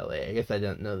in the Palais. I guess I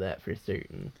don't know that for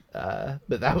certain.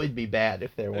 But that would be bad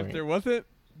if there weren't. If there wasn't,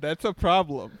 that's a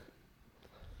problem.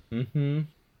 Mm-hmm.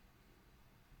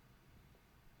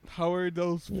 How are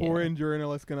those foreign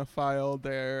journalists going to file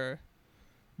their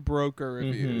broker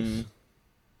reviews? Mm-hmm.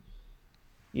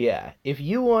 Yeah. If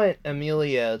you want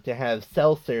Amelia to have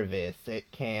cell service,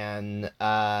 it can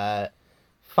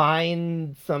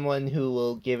find someone who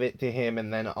will give it to him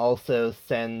and then also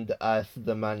send us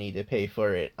the money to pay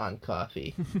for it on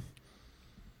coffee.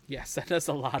 Yeah, send us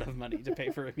a lot of money to pay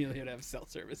for Amelia to have cell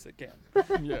service again.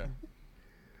 Yeah.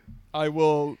 I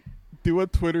will do a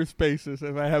Twitter Spaces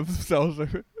if I have cell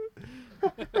service.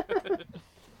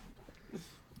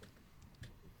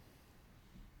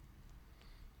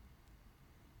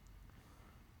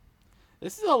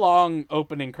 This is a long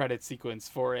opening credit sequence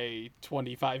for a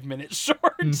 25-minute short.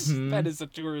 Mm-hmm. That is a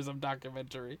tourism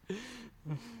documentary.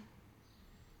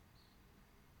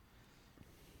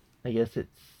 I guess it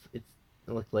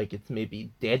looks like it's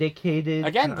maybe dedicated.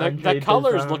 Again, to the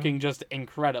color's Bazin. looking just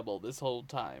incredible this whole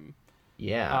time.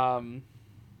 Yeah.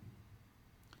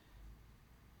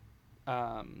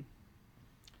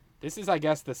 This is, I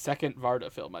guess, the second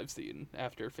Varda film I've seen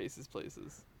after Faces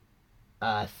Places.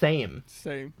 Same.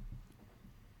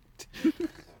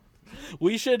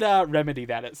 We should remedy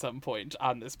that at some point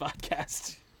on this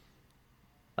podcast.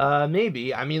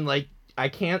 Maybe. I mean, like, I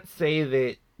can't say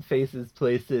that Faces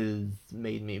Places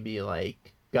made me be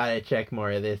like, gotta check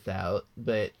more of this out,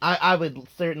 but I would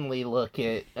certainly look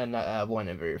at one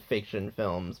of her fiction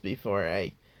films before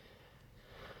I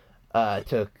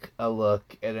took a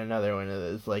look at another one of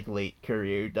those, like, late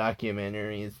career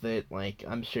documentaries that, like,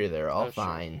 I'm sure they're all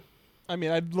fine. Sure. I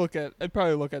mean, I'd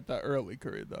probably look at the early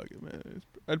career documentaries.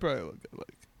 I'd probably look at,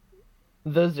 like...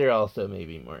 Those are also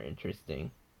maybe more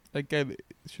interesting. Like,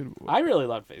 I really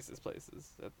loved Faces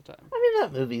Places at the time. I mean,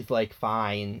 that movie's, like,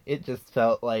 fine. It just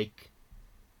felt like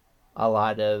a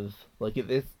lot of, look at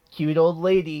this cute old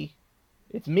lady.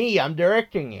 It's me, I'm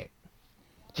directing it.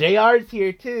 JR's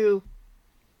here, too.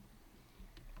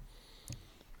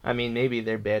 I mean, maybe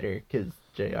they're better, because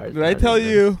JR's... Did I tell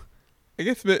you... I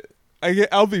guess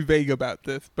I'll be vague about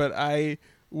this, but I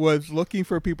was looking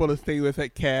for people to stay with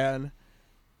at Cannes,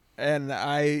 and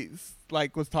I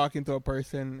was talking to a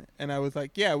person, and I was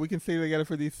like, yeah, we can stay together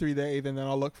for these 3 days, and then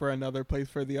I'll look for another place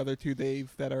for the other 2 days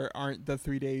that aren't the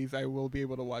 3 days I will be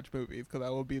able to watch movies, because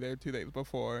I will be there 2 days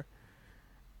before.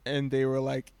 And they were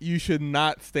like, you should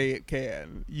not stay at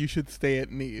Cannes. You should stay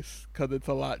at Nice, because it's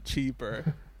a lot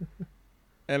cheaper.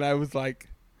 And I was like,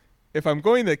 if I'm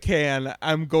going to Cannes,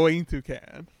 I'm going to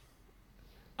Cannes.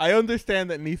 I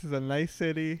understand that Nice is a nice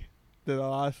city. There's a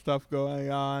lot of stuff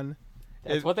going on.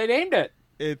 That's what they named it.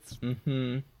 It's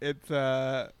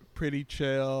pretty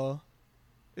chill.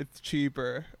 It's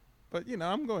cheaper. But, you know,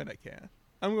 I'm going to Cannes.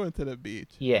 I'm going to the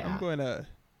beach. Yeah. I'm going to...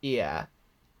 Yeah.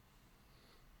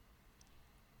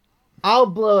 I'll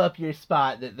blow up your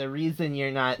spot that the reason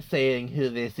you're not saying who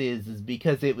this is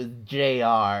because it was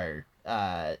JR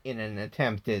in an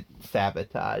attempt at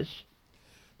sabotage.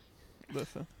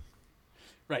 Listen.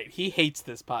 Right, he hates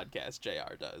this podcast,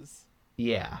 JR does.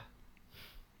 Yeah.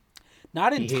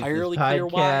 Not entirely clear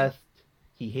why.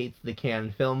 He hates the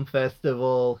Cannes Film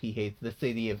Festival. He hates the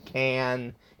city of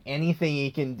Cannes. Anything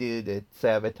he can do to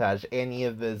sabotage any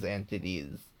of those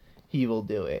entities, he will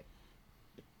do it.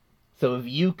 So if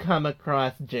you come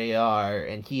across JR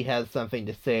and he has something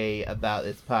to say about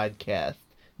this podcast,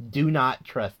 do not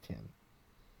trust him.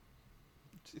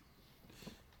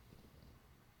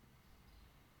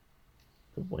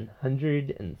 The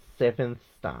 107th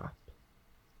stop.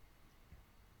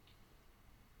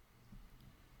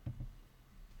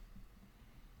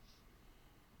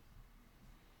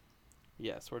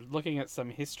 Yes, we're looking at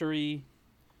some history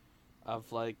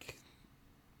of like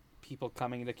people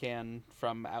coming to Cannes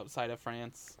from outside of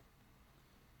France.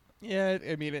 Yeah,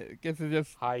 I mean, I guess it's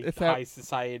just High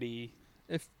society.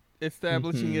 It's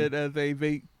establishing it as a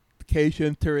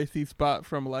vacation touristy spot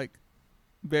from like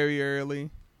very early.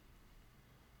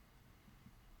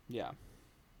 Yeah.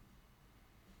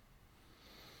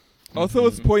 Also,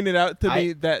 it's pointed out to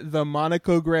me that the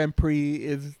Monaco Grand Prix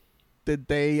is the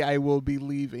day I will be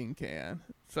leaving Cannes.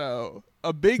 So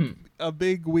a big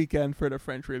weekend for the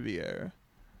French Riviera.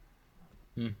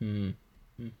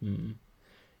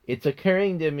 It's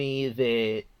occurring to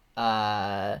me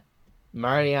that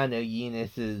Mariano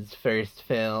Yunes's first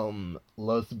film,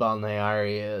 Los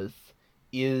Balnearios,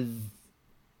 is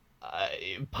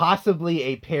possibly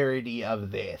a parody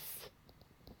of this.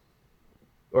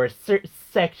 Or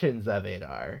sections of it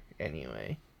are,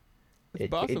 anyway.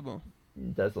 It's possible.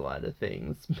 It does a lot of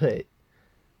things, but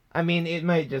I mean, it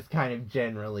might just kind of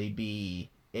generally be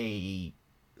a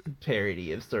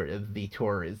parody of sort of the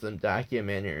tourism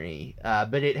documentary.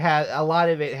 But it has a lot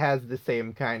of it has the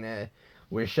same kind of,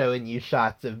 we're showing you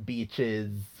shots of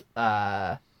beaches,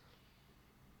 and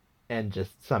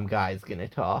just some guy's gonna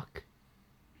talk.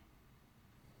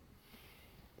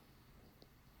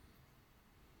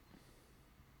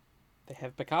 They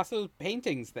have Picasso's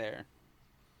paintings there.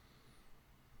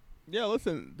 Yeah,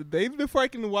 listen, the days before I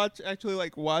can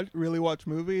really watch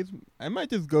movies, I might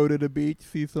just go to the beach,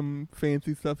 see some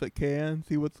fancy stuff at Cannes,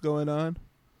 see what's going on.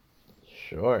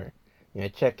 Sure.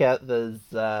 Check out those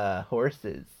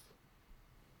horses.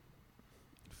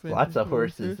 Lots of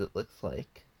horses, it looks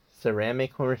like.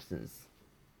 Ceramic horses.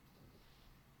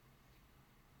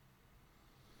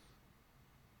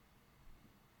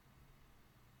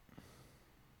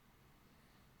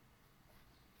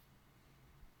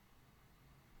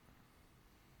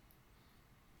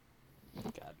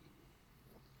 God.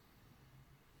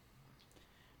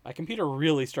 My computer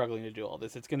really struggling to do all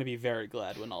this. It's going to be very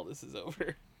glad when all this is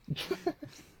over.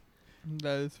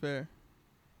 That is fair.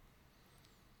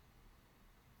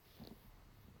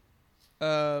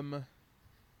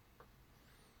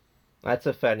 That's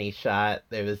a funny shot.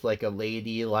 There was like a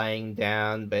lady lying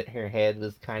down, but her head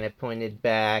was kind of pointed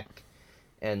back,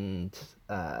 and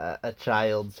a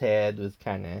child's head was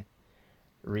kind of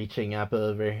reaching up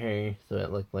over her, so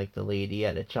it looked like the lady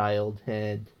had a child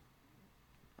head.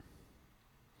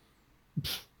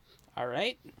 All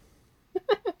right.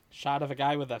 Shot of a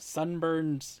guy with a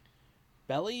sunburned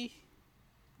belly,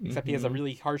 except he has a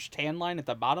really harsh tan line at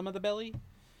the bottom of the belly.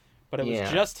 But it was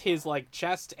just his like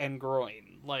chest and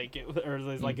groin,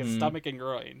 his stomach and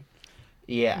groin.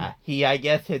 Yeah, he I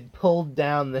guess had pulled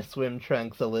down the swim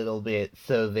trunks a little bit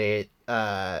so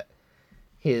that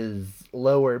his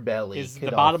lower belly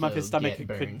the bottom of his stomach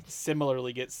could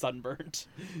similarly get sunburned.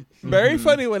 Very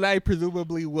funny when I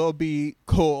presumably will be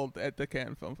cold at the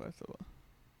Cannes Film Festival.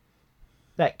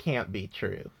 That can't be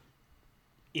true.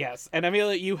 Yes, and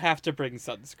Amelia, you have to bring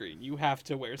sunscreen. You have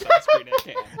to wear sunscreen at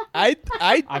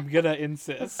Cannes. I'm gonna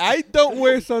insist. I don't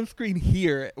wear sunscreen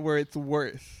here where it's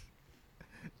worse.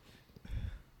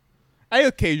 I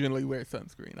occasionally wear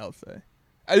sunscreen, I'll say.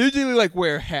 I usually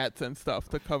wear hats and stuff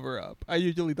to cover up. I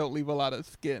usually don't leave a lot of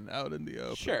skin out in the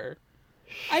open. Sure.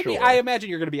 I mean, I imagine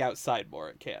you're going to be outside more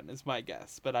at Cannes, is my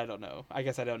guess, but I don't know. I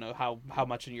guess I don't know how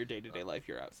much in your day-to-day life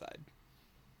you're outside.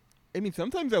 I mean,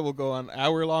 sometimes I will go on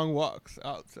hour-long walks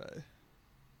outside.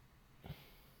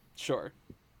 Sure.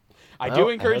 I do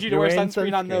encourage you to wear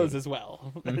sunscreen on those as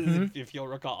well, if you'll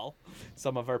recall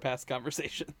some of our past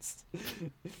conversations.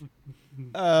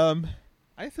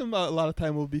 I assume a lot of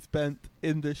time will be spent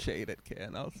in the shade at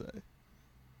Cannes, I'll say.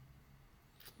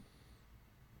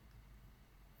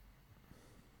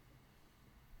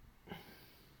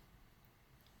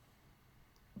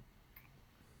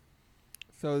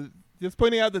 So, just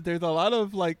pointing out that there's a lot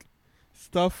of,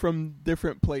 stuff from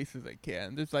different places at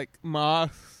Cannes. There's,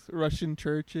 mosques, Russian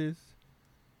churches.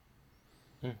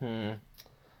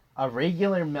 A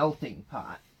regular melting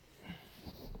pot.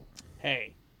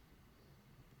 Hey.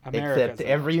 Except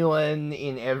everyone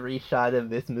in every shot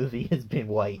of this movie has been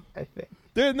white, I think.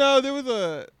 There was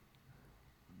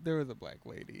a black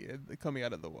lady coming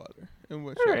out of the water.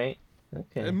 All right.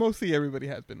 Okay. And mostly everybody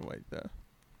has been white, though.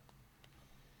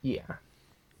 Yeah.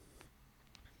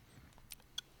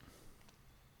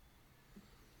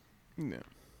 No.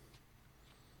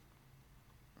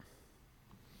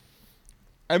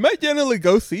 I might generally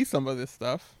go see some of this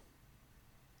stuff.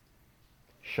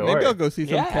 Sure. Maybe I'll go see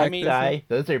some cacti.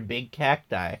 Those are big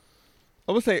cacti.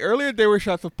 I would say earlier there were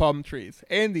shots of palm trees.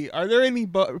 Andy, are there any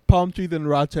palm trees in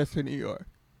Rochester, New York?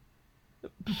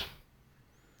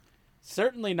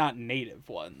 Certainly not native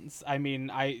ones. I mean,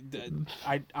 I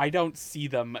don't see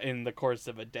them in the course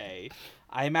of a day.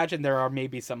 I imagine there are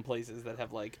maybe some places that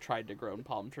have like tried to grow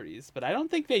palm trees, but I don't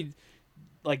think they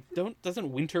like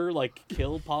doesn't winter like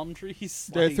kill palm trees?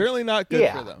 They're Like, certainly not good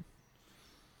Yeah. for them.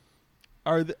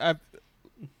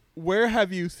 Where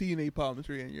have you seen a palm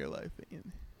tree in your life,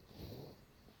 Ian?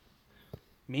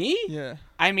 me? Yeah.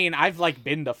 I mean, I've like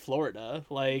been to Florida.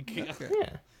 Like, Okay.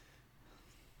 Yeah.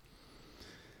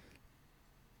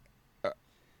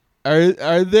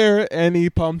 Are there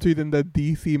any palm trees in the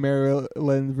D.C.,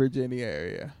 Maryland, Virginia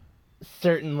area?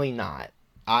 Certainly not.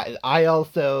 I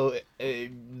also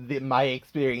my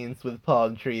experience with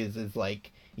palm trees is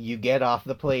like you get off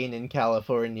the plane in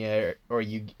California or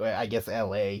I guess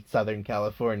LA, Southern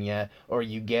California, or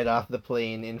you get off the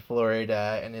plane in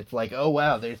Florida and it's like, oh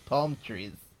wow, there's palm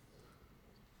trees.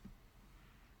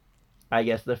 I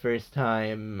guess the first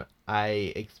time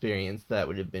I experienced that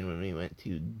would have been when we went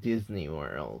to Disney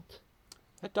World.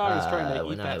 that dog is trying to eat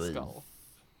when I that was skull.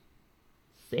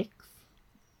 6?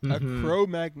 A Mhm.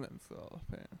 Cro-Magnon skull.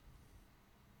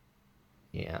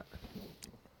 Yeah.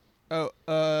 Oh,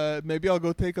 maybe I'll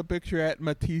go take a picture at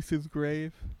Matisse's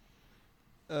grave.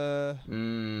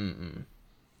 Mm.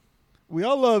 We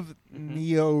all love Mhm.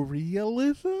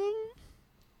 neorealism.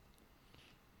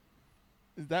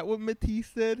 Is that what Matisse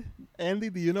said? Andy,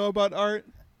 do you know about art?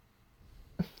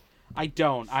 I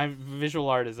don't. Visual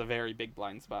art is a very big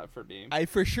blind spot for me. I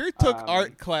for sure took Um,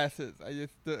 art classes. I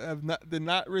just did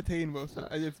not retain most of it.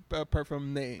 I just apart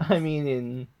from names. I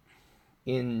mean,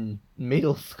 in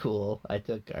middle school, I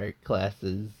took art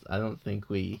classes. I don't think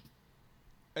we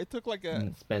I took like a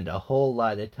didn't spend a whole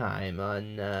lot of time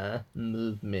on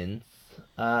movements.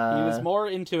 He was more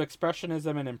into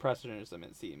expressionism and impressionism,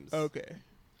 it seems. okay.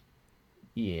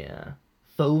 Yeah.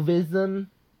 Fauvism?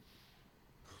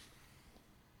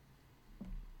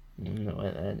 I don't know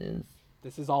what that is.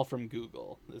 This is all from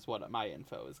Google, is what my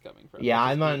info is coming from. Yeah,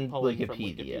 This is I'm on pulling from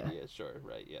Wikipedia. Wikipedia. Sure,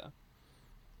 right, yeah.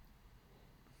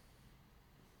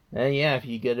 Yeah, if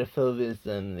you go to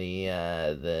Fauvism,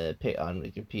 on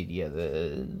Wikipedia,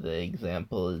 the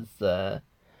example is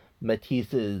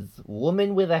Matisse's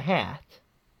Woman with a Hat.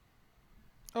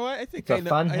 Oh, I think It's a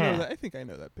fun I know hat. that. I think I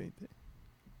know that painting.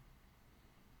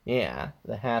 Yeah,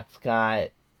 the hat's got...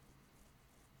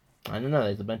 I don't know,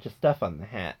 there's a bunch of stuff on the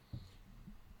hat.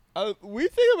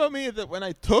 Weird thing about me is that when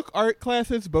I took art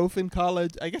classes, both in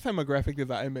college, I guess I'm a graphic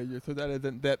design major, so that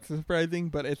isn't that surprising.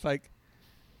 But it's like,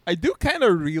 I do kind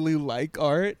of really like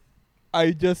art.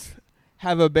 I just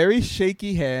have a very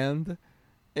shaky hand,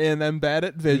 and I'm bad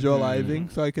at visualizing,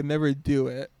 so I could never do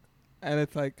it. And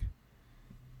it's like,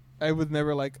 I was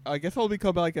never like, I guess I'll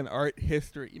become like an art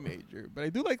history major. But I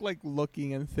do like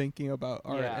looking and thinking about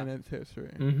art Yeah. and its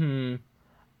history. Mm-hmm.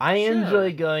 I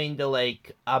enjoy going to,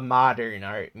 like, a modern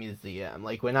art museum.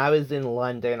 Like, when I was in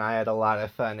London, I had a lot of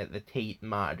fun at the Tate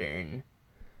Modern.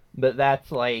 But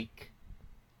that's, like,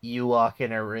 you walk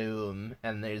in a room,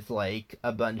 and there's, like,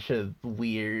 a bunch of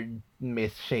weird,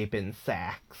 misshapen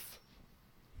sacks.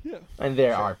 Yeah. And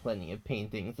there are plenty of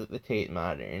paintings at the Tate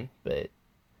Modern, but...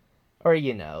 Or,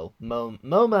 you know,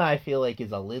 MoMA, I feel like,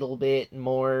 is a little bit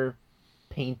more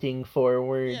painting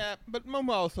forward. Yeah, but MoMA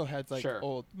also has like Sure.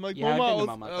 old. Like Yeah, I've been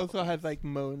to MoMA MoMA a also couple has times. like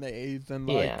Monets and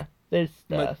like. Yeah, there's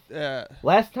stuff. But,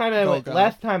 Last time I went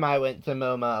Gauguin. to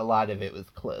MoMA, a lot of it was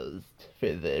closed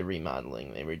for the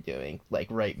remodeling they were doing, like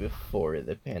right before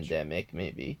the pandemic,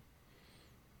 maybe.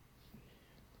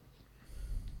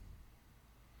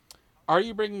 Are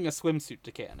you bringing a swimsuit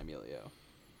to Cannes, Emilio?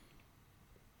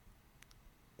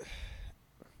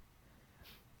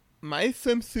 my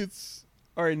swimsuits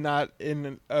are not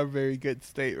in a very good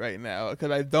state right now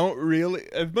because I don't really,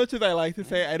 as much as I like to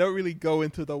say, I don't really go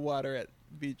into the water at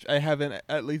beach. I haven't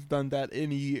at least done that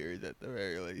in years at the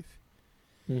very least.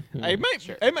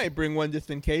 Mhm. I might bring one just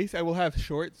in case. I will have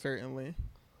shorts certainly.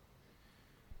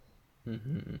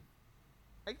 Mhm.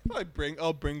 I guess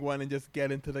I'll bring one and just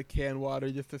get into the can water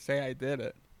just to say I did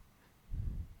it.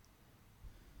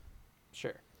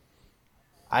 Sure.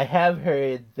 I have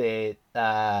heard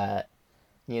that,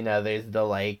 you know, there's the,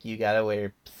 like, you gotta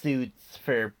wear suits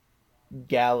for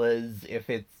galas if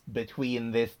it's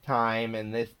between this time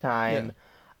and this time.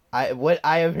 I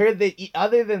have heard that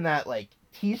other than that, like,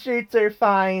 t-shirts are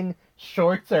fine,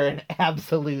 shorts are an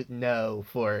absolute no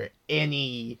for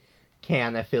any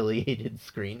Cannes affiliated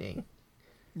screening.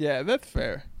 Yeah, that's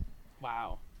fair.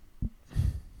 Wow.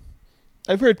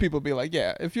 I've heard people be like,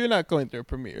 yeah, if you're not going to a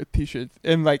premiere, t-shirts,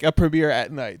 and like a premiere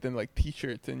at night, then like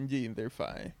t-shirts and jeans are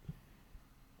fine.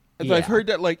 So I've heard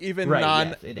that like even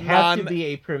yes. It has to be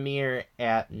a premiere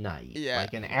at night. Yeah.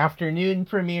 Like an afternoon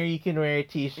premiere, you can wear a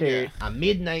t-shirt. Yeah. A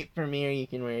midnight premiere, you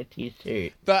can wear a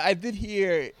t-shirt. But I did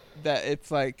hear that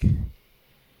it's like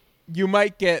you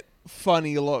might get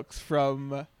funny looks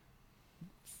from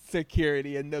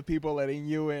security and the people letting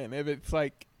you in if it's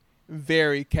like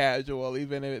very casual,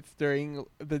 even if it's during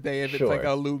the day, if it's like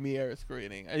a Lumiere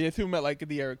screening. I assume at like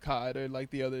the Arcade or like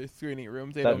the other screening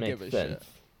rooms, they don't give a shit.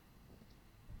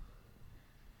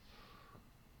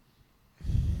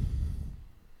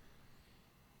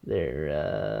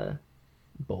 They're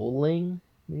bowling,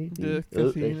 maybe.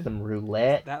 There's some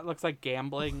roulette. That looks like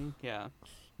gambling. Yeah.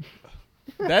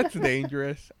 That's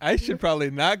dangerous. I should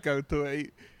probably not go to a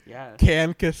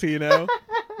Cannes casino,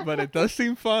 but it does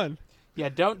seem fun. Yeah,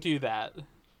 don't do that.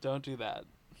 Don't do that.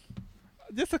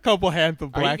 Just a couple hands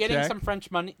of blackjack. Are you getting some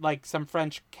French money, like some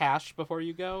French cash before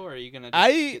you go, or are you gonna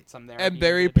get some there? I'm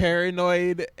very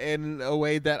paranoid in a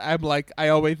way that I'm like, I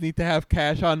always need to have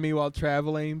cash on me while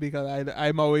traveling because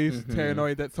I'm always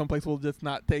paranoid that someplace will just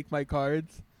not take my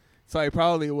cards. So I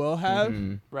probably will have.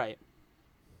 Right.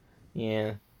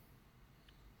 Yeah.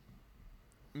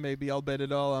 Maybe I'll bet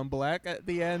it all on black at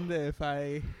the end if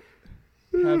I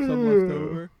have some left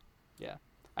over. Yeah.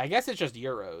 I guess it's just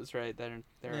euros, right?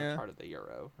 They're part of the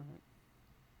euro. Right?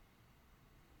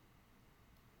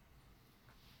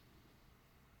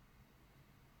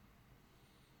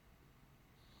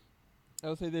 I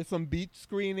would say there's some beach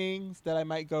screenings that I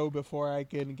might go before I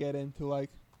can get into like.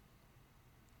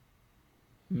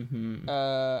 They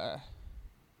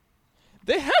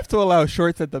have to allow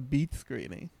shorts at the beach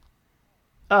screening.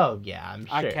 Oh yeah, I'm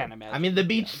sure. I can't imagine. I mean, the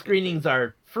beach screenings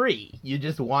are free. You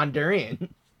just wander in.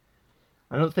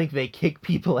 I don't think they kick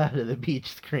people out of the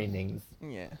beach screenings.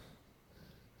 Yeah.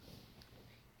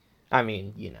 I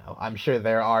mean, you know, I'm sure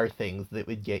there are things that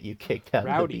would get you kicked out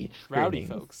of the beach screenings. Rowdy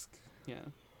folks. Yeah.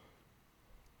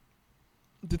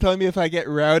 To tell me if I get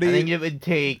rowdy, I think it would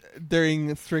take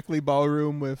during Strictly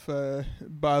Ballroom with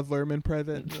Baz Luhrmann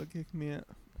present, they'll kick me out.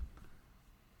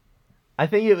 I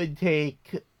think it would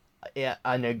take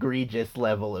an egregious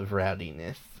level of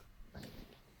rowdiness.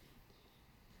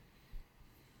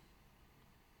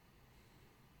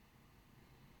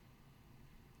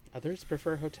 Others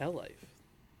prefer hotel life.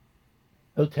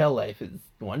 Hotel life is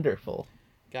wonderful.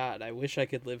 God, I wish I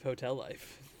could live hotel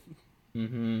life.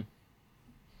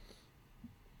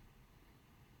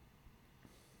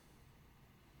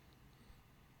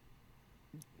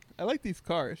 I like these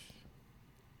cars.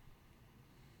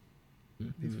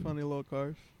 These funny little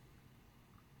cars.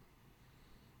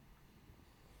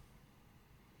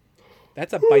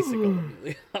 That's a bicycle.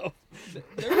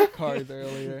 There were cars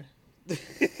earlier.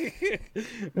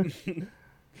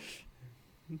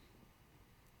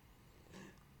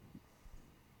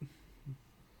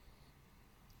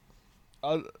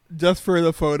 Just for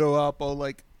the photo op, I'll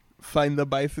like find the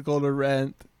bicycle to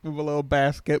rent with a little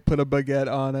basket, put a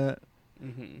baguette on it.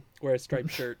 Wear a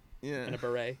striped shirt and a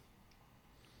beret.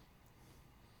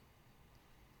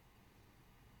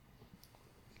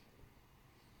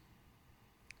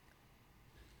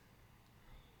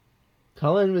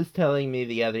 Cullen was telling me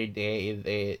the other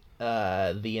day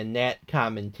that the Annette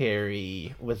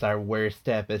commentary was our worst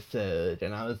episode,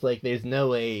 and I was like, there's no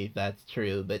way that's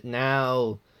true, but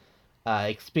now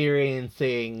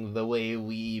experiencing the way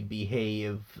we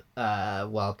behave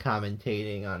while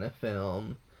commentating on a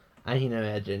film, I can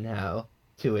imagine how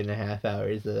 2.5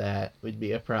 hours of that would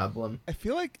be a problem. I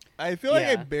feel like I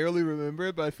barely remember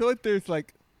it, but I feel like there's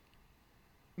like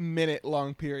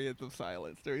minute-long periods of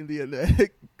silence during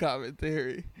the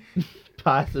commentary.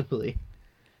 Possibly.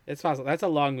 It's possible. That's a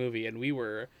long movie, and we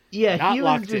were he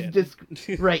was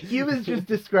just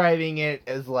describing it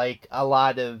as like a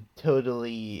lot of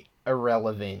totally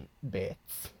irrelevant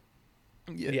bits.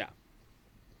 Yeah.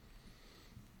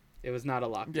 It was not a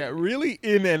lot. Yeah, really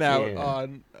in and out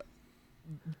on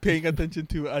paying attention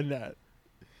to Annette.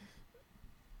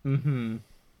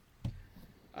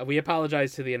 We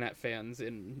apologize to the Annette fans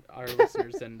and our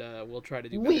listeners, and we'll try to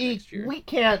do better next year. We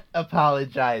can't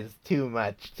apologize too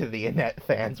much to the Annette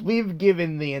fans. We've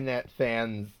given the Annette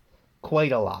fans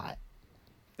quite a lot.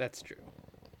 That's true.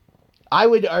 I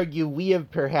would argue we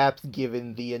have perhaps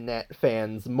given the Annette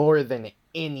fans more than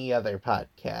any other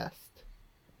podcast.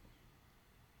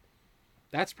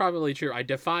 That's probably true. I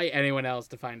defy anyone else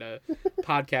to find a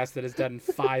podcast that has done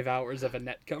 5 hours of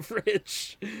Annette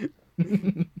coverage.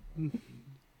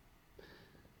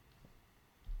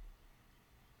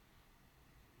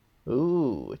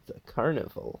 Ooh, it's a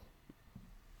carnival.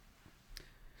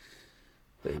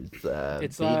 There's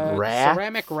it's big rats.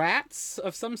 ceramic rats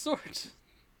of some sort.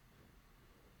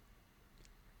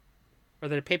 Or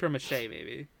they're paper mache,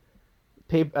 maybe.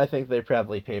 I think they're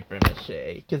probably paper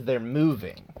mache because they're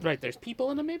moving. Right, there's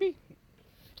people in them, maybe?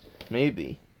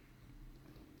 Maybe.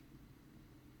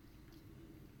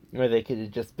 Or they could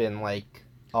have just been, like,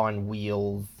 on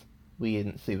wheels. We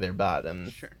didn't see their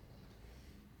bottoms. Sure.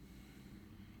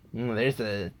 There's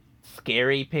a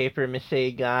scary paper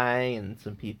mache guy and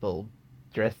some people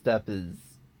dressed up as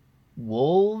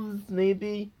wolves,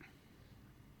 maybe?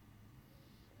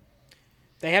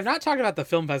 They have not talked about the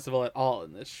film festival at all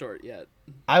in this short yet.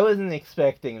 I wasn't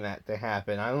expecting that to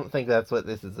happen. I don't think that's what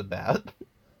this is about.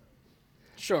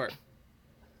 Sure.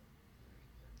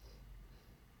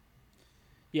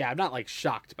 Yeah, I'm not, like,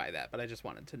 shocked by that, but I just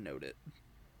wanted to note it.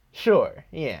 Sure,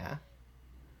 yeah.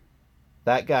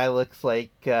 That guy looks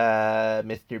like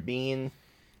Mr. Bean.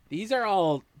 These are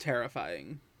all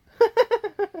terrifying.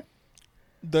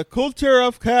 The culture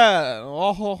of cat.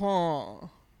 Oh, ho, ho.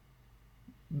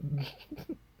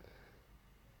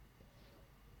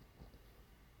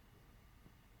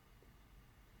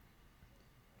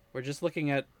 We're just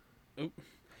looking at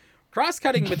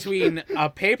cross-cutting between a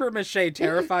paper-mache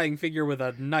terrifying figure with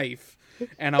a knife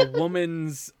and a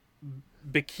woman's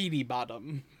bikini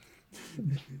bottom.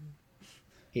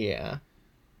 Yeah.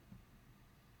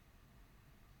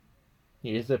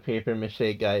 Here's a paper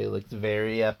mache guy who looks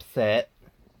very upset.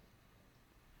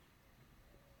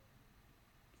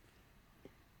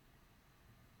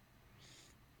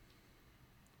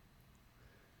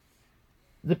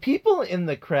 The people in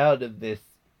the crowd of this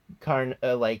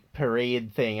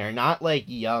parade thing are not like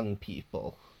young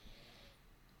people.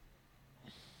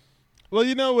 Well,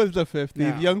 you know, it was the 50s.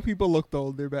 No. Young people looked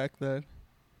older back then.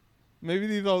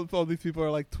 Maybe all these people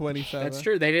are like 27. That's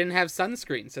true. They didn't have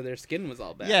sunscreen, so their skin was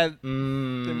all bad. Yeah, they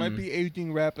might be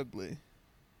aging rapidly.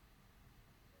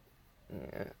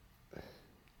 Yeah.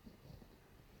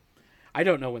 I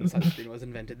don't know when sunscreen was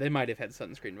invented. They might have had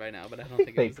sunscreen by now, but I don't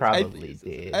think They it was probably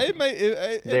did. It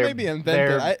may be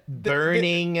invented. They're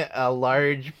burning a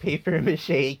large paper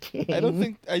mache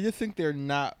king. I just think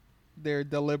they're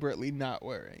deliberately not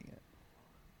wearing it.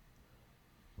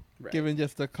 Right. Given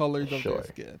just the colors of Sure. their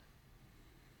skin.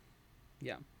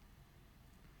 Yeah.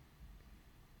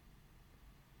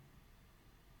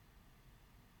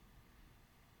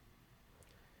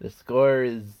 The score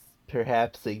is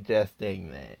perhaps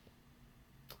suggesting that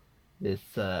this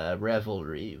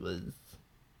revelry was...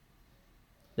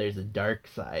 There's a dark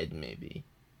side, maybe.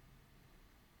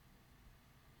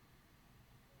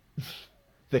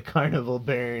 The carnival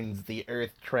burns, the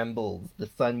earth trembles, the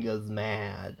sun goes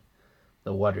mad,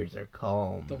 the waters are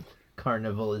calm,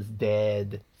 carnival is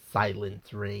dead,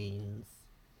 silence reigns.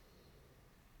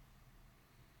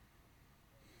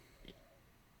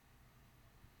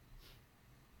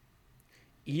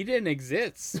 Eden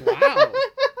exists. Wow.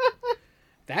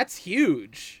 That's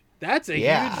huge. That's a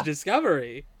huge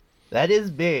discovery. That is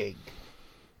big.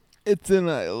 It's an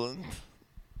island.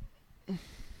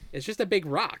 It's just a big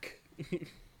rock.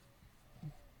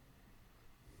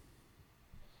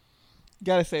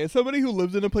 Gotta say, as somebody who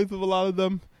lives in a place with a lot of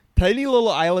them, tiny little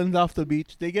islands off the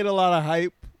beach, they get a lot of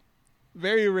hype.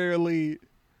 Very rarely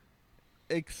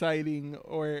exciting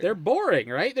or... They're boring,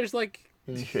 right? There's like...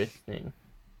 Interesting.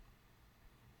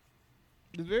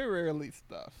 There's very rarely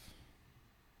stuff.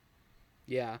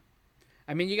 Yeah.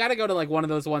 I mean, you gotta go to like one of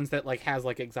those ones that like has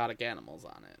like exotic animals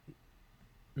on it.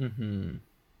 Mm-hmm.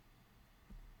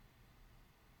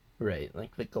 Right,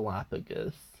 like the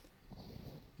Galapagos.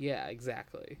 Yeah,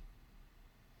 exactly.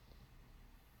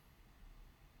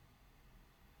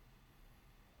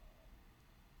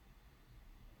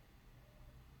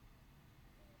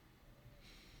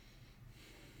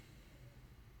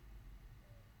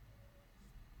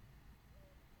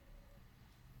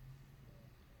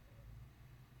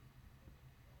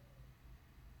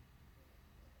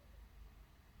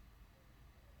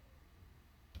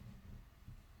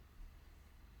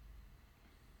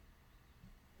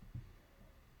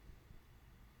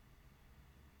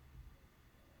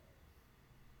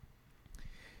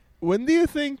 When do you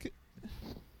think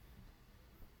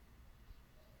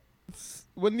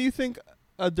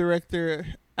a director,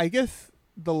 I guess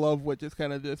The Love Witch is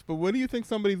kind of this, but when do you think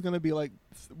somebody's going to be like,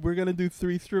 we're going to do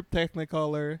 3-strip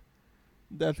Technicolor,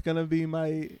 that's going to be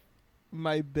my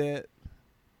bit,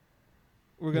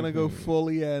 we're going to go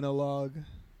fully analog,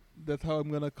 that's how I'm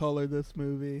going to color this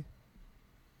movie?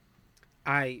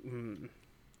 I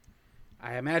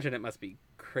imagine it must be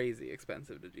crazy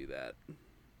expensive to do that.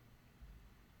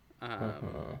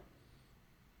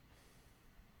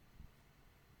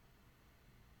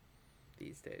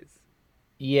 These days.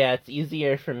 Yeah, it's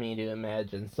easier for me to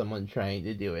imagine someone trying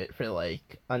to do it for,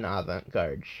 like, an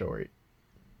avant-garde short.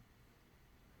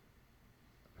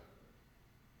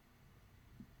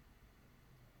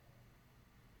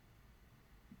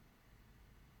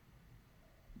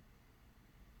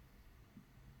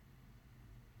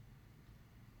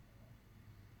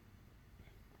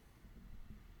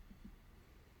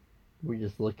 we're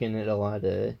just looking at a lot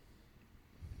of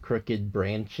crooked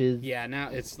branches. Yeah, now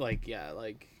it's like,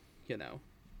 you know,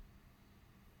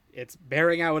 it's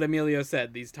bearing out what Emilio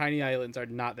said. These tiny islands are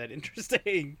not that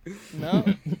interesting. No,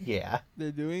 Yeah.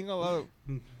 they're doing a lot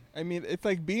of. I mean, it's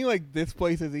like being like this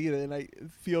place is Eden. It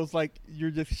feels like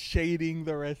you're just shading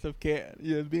the rest of Can.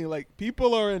 You know, being like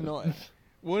people are annoying.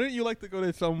 Wouldn't you like to go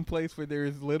to some place where there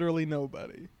is literally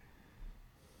nobody?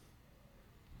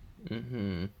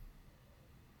 Mm-hmm.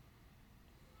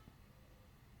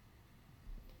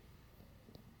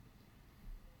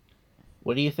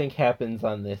 What do you think happens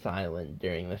on this island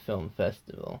during the film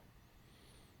festival?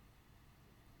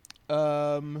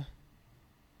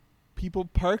 People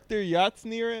park their yachts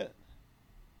near it.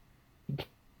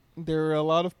 There are a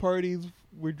lot of parties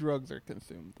where drugs are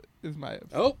consumed. Is my opinion.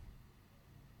 Oh,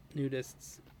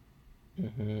 nudists.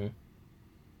 Mm-hmm.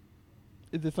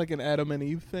 Is this like an Adam and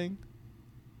Eve thing?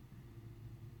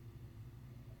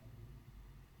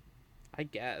 I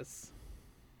guess.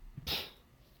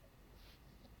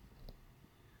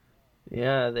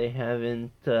 Yeah, they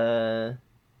haven't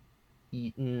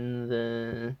eaten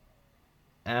the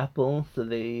apple, so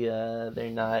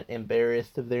they're not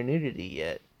embarrassed of their nudity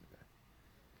yet.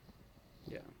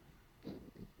 Yeah.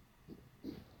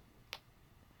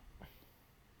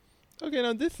 Okay,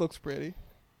 now this looks pretty.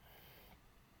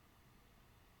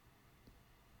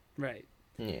 Right.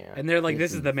 Yeah. And they're like,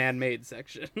 this is the man-made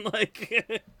section. Like,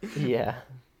 Yeah.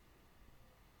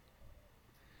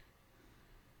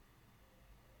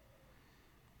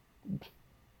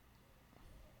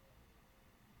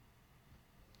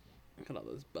 look at all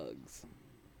those bugs.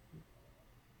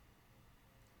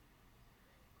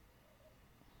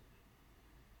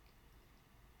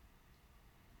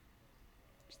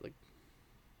 Just like,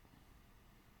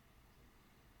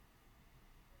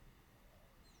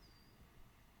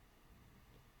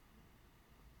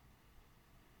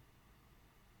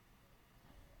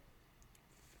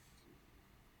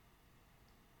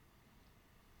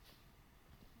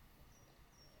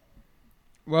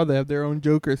 Wow, they have their own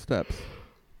Joker steps.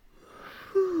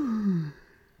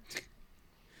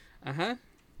 uh-huh.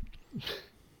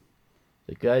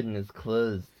 The garden is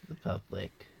closed to the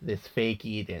public. This fake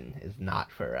Eden is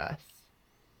not for us.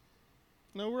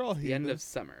 No, we're all The here. end of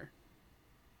summer.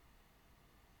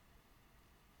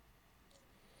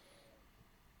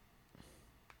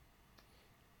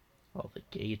 All the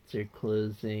gates are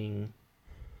closing.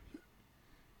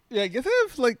 Yeah, I guess I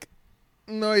have like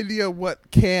no idea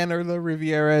what Cannes or the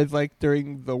Riviera is like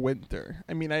during the winter.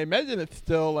 I mean, I imagine it's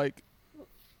still like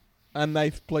a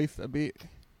nice place to be.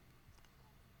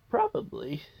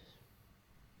 Probably.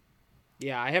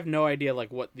 Yeah, I have no idea,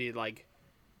 like, what the, like,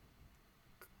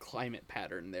 climate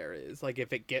pattern there is. Like,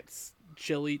 if it gets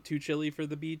too chilly for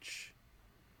the beach.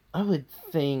 I would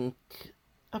think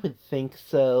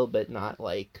so, but not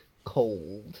like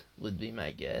cold would be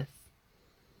my guess.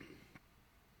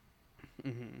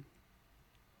 Mm-hmm.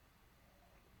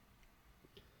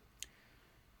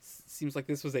 Seems like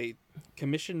this was a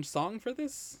commissioned song for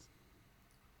this.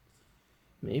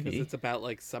 Maybe. Because it's about,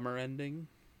 like, summer ending.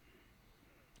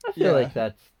 I feel Yeah. like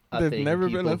that's a There's thing never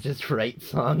people been a- just write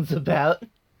songs about.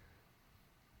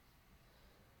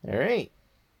 All right.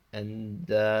 And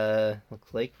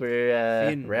looks like we're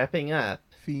Fin. wrapping up.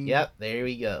 Fiend. Yep, there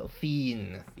we go.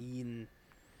 Fiend. Fiend.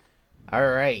 All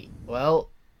right. Well,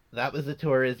 that was a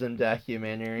tourism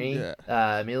documentary.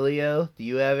 Yeah. Emilio, do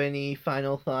you have any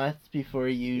final thoughts before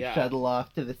you Yeah. shuttle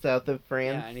off to the south of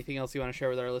France? Yeah, anything else you want to share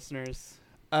with our listeners?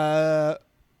 I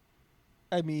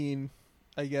mean,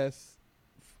 I guess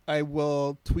I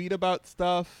will tweet about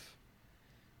stuff.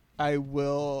 I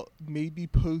will maybe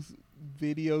post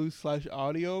videos /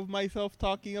 audio of myself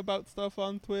talking about stuff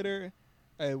on Twitter.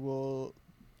 I've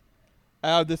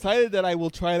decided that I will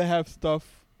try to have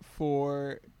stuff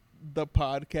for the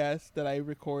podcast that I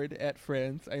record at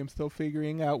Friends. I am still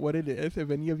figuring out what it is. If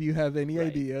any of you have any Right.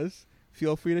 ideas,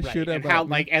 feel free to shoot and about how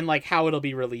me. how it'll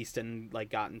be released and like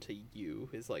gotten to you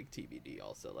is like TBD.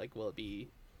 Also, like, will it be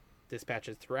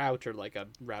dispatches throughout or like a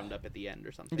roundup at the end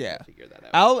or something? Yeah. We'll figure that out.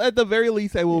 I'll at the very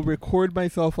least I will record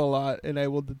myself a lot and I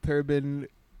will determine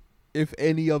if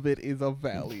any of it is of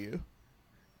value.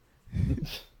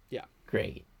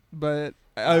 Great. But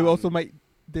I also might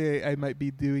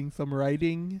be doing some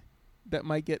writing that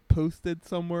might get posted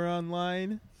somewhere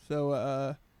online.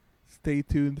 So stay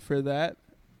tuned for that.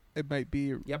 It might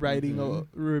be Yep. writing a Mhm.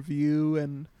 review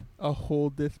and a whole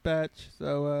dispatch.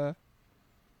 So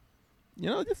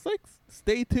just like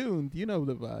stay tuned. You know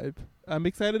the vibe. I'm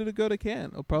excited to go to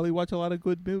Cannes. I'll probably watch a lot of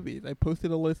good movies. I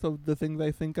posted a list of the things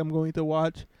I think I'm going to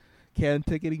watch can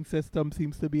ticketing system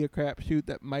seems to be a crapshoot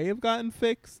that might have gotten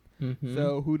fixed. Mm-hmm.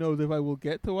 So who knows if I will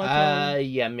get to watch all of it.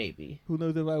 Yeah, maybe. Who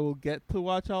knows if I will get to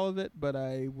watch all of it, but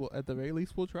I will, at the very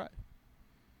least, we'll try.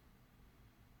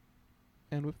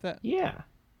 And with that. Yeah.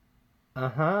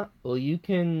 Well, you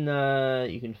can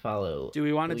follow. Do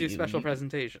we want to do special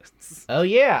presentations? Oh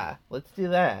yeah, let's do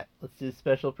that. Let's do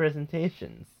special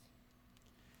presentations.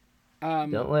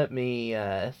 Don't let me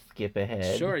skip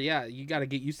ahead. Sure, yeah. You got to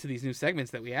get used to these new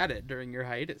segments that we added during your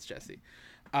hiatus, Jesse.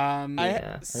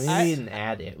 Yeah, we didn't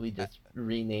add it. We just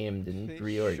renamed and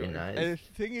reorganized. Sure. And the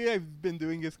thing I've been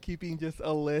doing is keeping just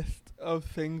a list of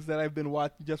things that I've been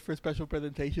watching just for special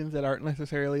presentations that aren't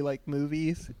necessarily like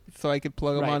movies, so I could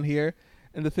plug them on here.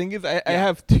 And the thing is, I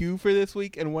have 2 for this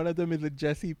week, and one of them is a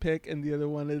Jesse pick, and the other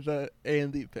one is a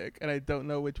Andy pick, and I don't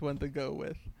know which one to go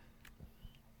with.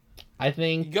 I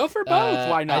think go for both.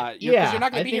 Why not? Because you're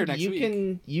not going to be here next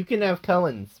week. You can have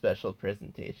Cullen's special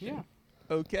presentation. Yeah.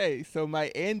 Okay, so my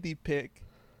Andy pick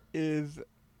is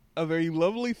a very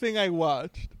lovely thing I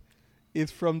watched.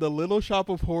 It's from the Little Shop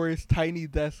of Horrors Tiny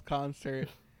Desk concert.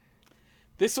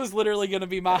 This was literally going to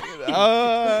be mine.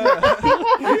 I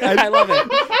love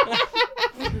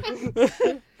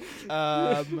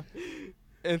it.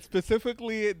 And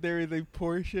specifically, there is a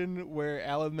portion where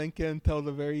Alan Menken tells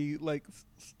a very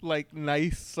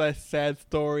nice / sad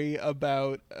story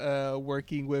about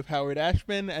working with Howard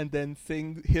Ashman, and then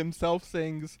himself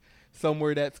sings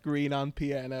 "Somewhere That's Green" on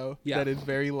piano. Yeah. That is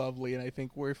very lovely, and I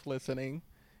think worth listening.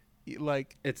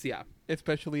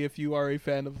 Especially if you are a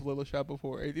fan of Little Shop of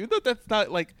Horrors. Even though that's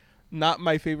not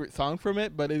my favorite song from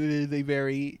it, but it is a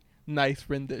very nice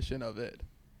rendition of it.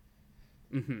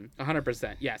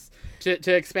 100%. Yes.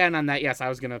 To expand on that, yes, I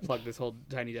was gonna plug this whole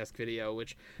Tiny Desk video,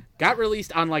 which got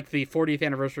released on the 40th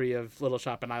anniversary of Little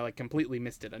Shop, and I completely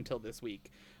missed it until this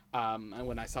week.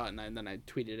 When I saw it, and then I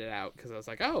tweeted it out because I was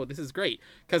like, "Oh, this is great!"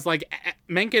 Because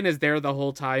Menken is there the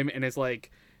whole time and is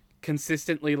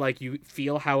consistently you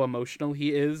feel how emotional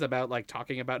he is about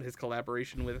talking about his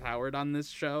collaboration with Howard on this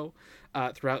show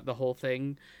throughout the whole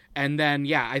thing. And then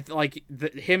I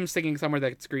him singing "Somewhere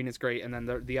That's Green" is great, and then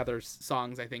the other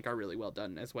songs I think are really well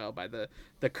done as well by the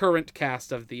current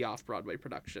cast of the off-Broadway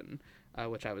production,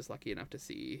 which I was lucky enough to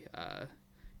see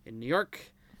in New York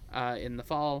in the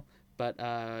fall. But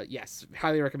yes,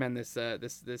 highly recommend this Tiny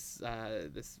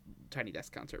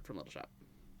Desk concert from Little Shop.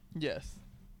 Yes.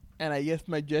 And I guess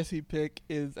my Jesse pick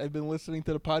is I've been listening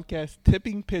to the podcast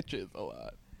Tipping Pitches a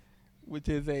lot, which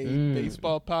is a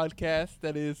baseball podcast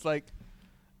that is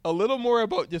a little more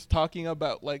about just talking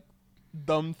about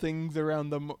dumb things around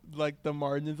the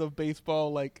margins of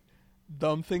baseball,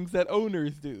 dumb things that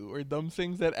owners do or dumb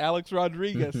things that Alex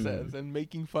Rodriguez says, and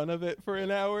making fun of it for an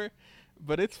hour.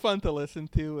 But it's fun to listen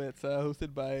to. It's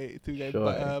hosted by 2 guys,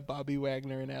 Bobby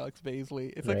Wagner and Alex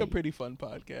Baisley. It's a pretty fun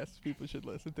podcast. People should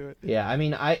listen to it. Yeah, I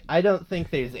mean, I don't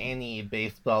think there's any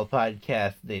baseball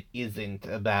podcast that isn't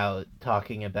about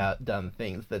talking about dumb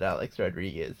things that Alex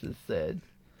Rodriguez has said.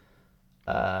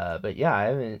 But yeah,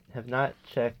 I have not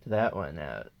checked that one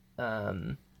out.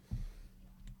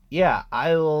 Yeah,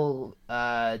 I will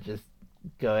just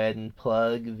go ahead and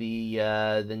plug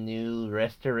the new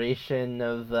restoration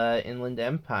of Inland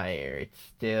Empire. It's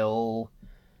still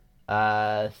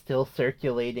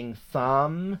circulating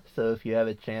some, so if you have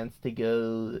a chance to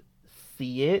go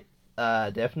see it,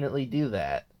 definitely do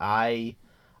that. I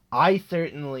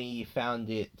certainly found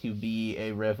it to be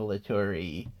a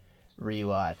revelatory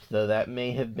rewatch, though that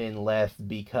may have been less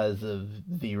because of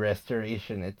the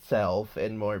restoration itself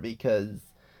and more because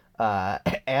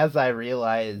as I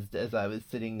realized as I was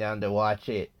sitting down to watch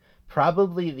it,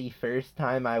 probably the first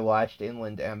time I watched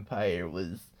Inland Empire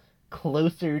was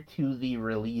closer to the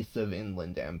release of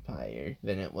Inland Empire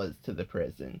than it was to the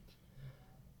present.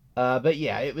 But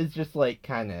yeah, it was just it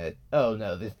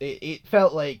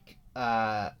felt like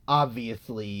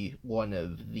obviously one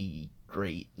of the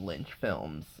great Lynch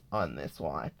films on this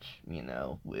watch,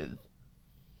 with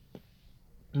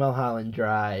Mulholland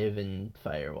Drive and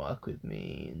Fire Walk with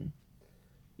Me, and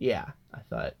yeah, I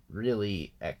thought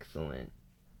really excellent.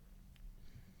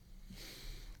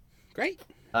 Great.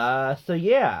 So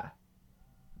yeah,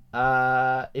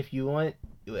 if you want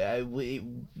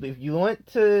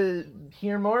to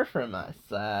hear more from us,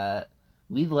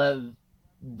 we'd love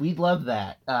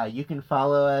that. You can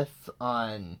follow us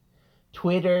on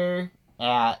Twitter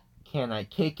at Can I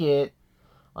Kick It,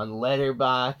 on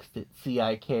Letterboxd at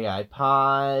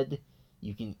CIKIPod.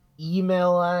 You can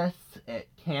email us at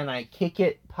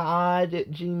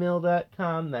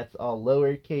canikickitpod@gmail.com. That's all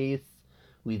lowercase.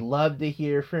 We'd love to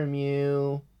hear from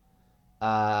you.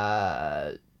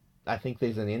 I think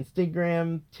there's an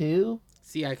Instagram too.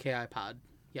 CIKIPod.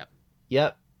 Yep.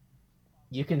 Yep.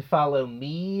 You can follow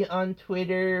me on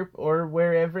Twitter or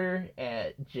wherever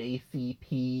at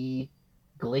JCP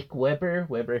Glickweber.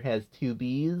 Weber has 2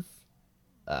 B's.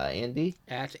 Andy?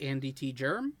 At Andy T.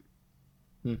 Germ.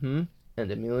 Mm-hmm.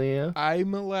 And Emilio?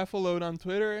 I'm Laugh Alone on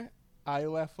Twitter. I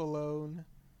Laugh Alone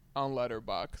on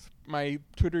Letterboxd. My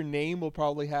Twitter name will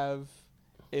probably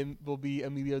will be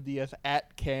Emilio Diaz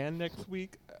at Can next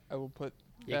week. I will put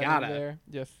You that gotta. in there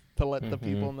just to let the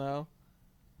people know.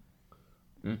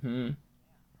 Mm-hmm.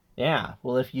 Yeah.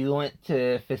 Well, if you want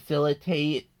to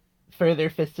further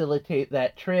facilitate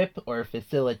that trip or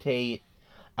facilitate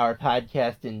our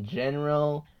podcast in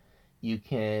general, you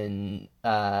can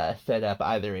set up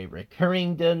either a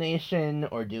recurring donation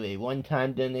or do a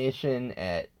one-time donation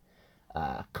at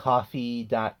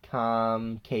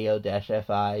coffee.com, ko-fi/can-I.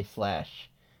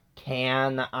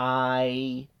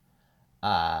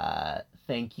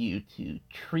 Thank you to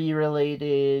Tree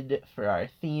Related for our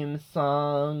theme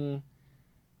song.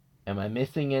 Am I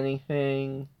missing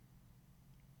anything?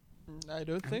 I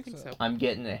don't think so. I'm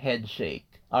getting a head shake.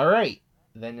 Alright,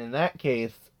 then in that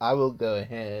case, I will go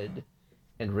ahead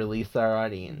and release our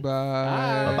audience.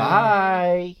 Bye.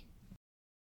 Bye-bye!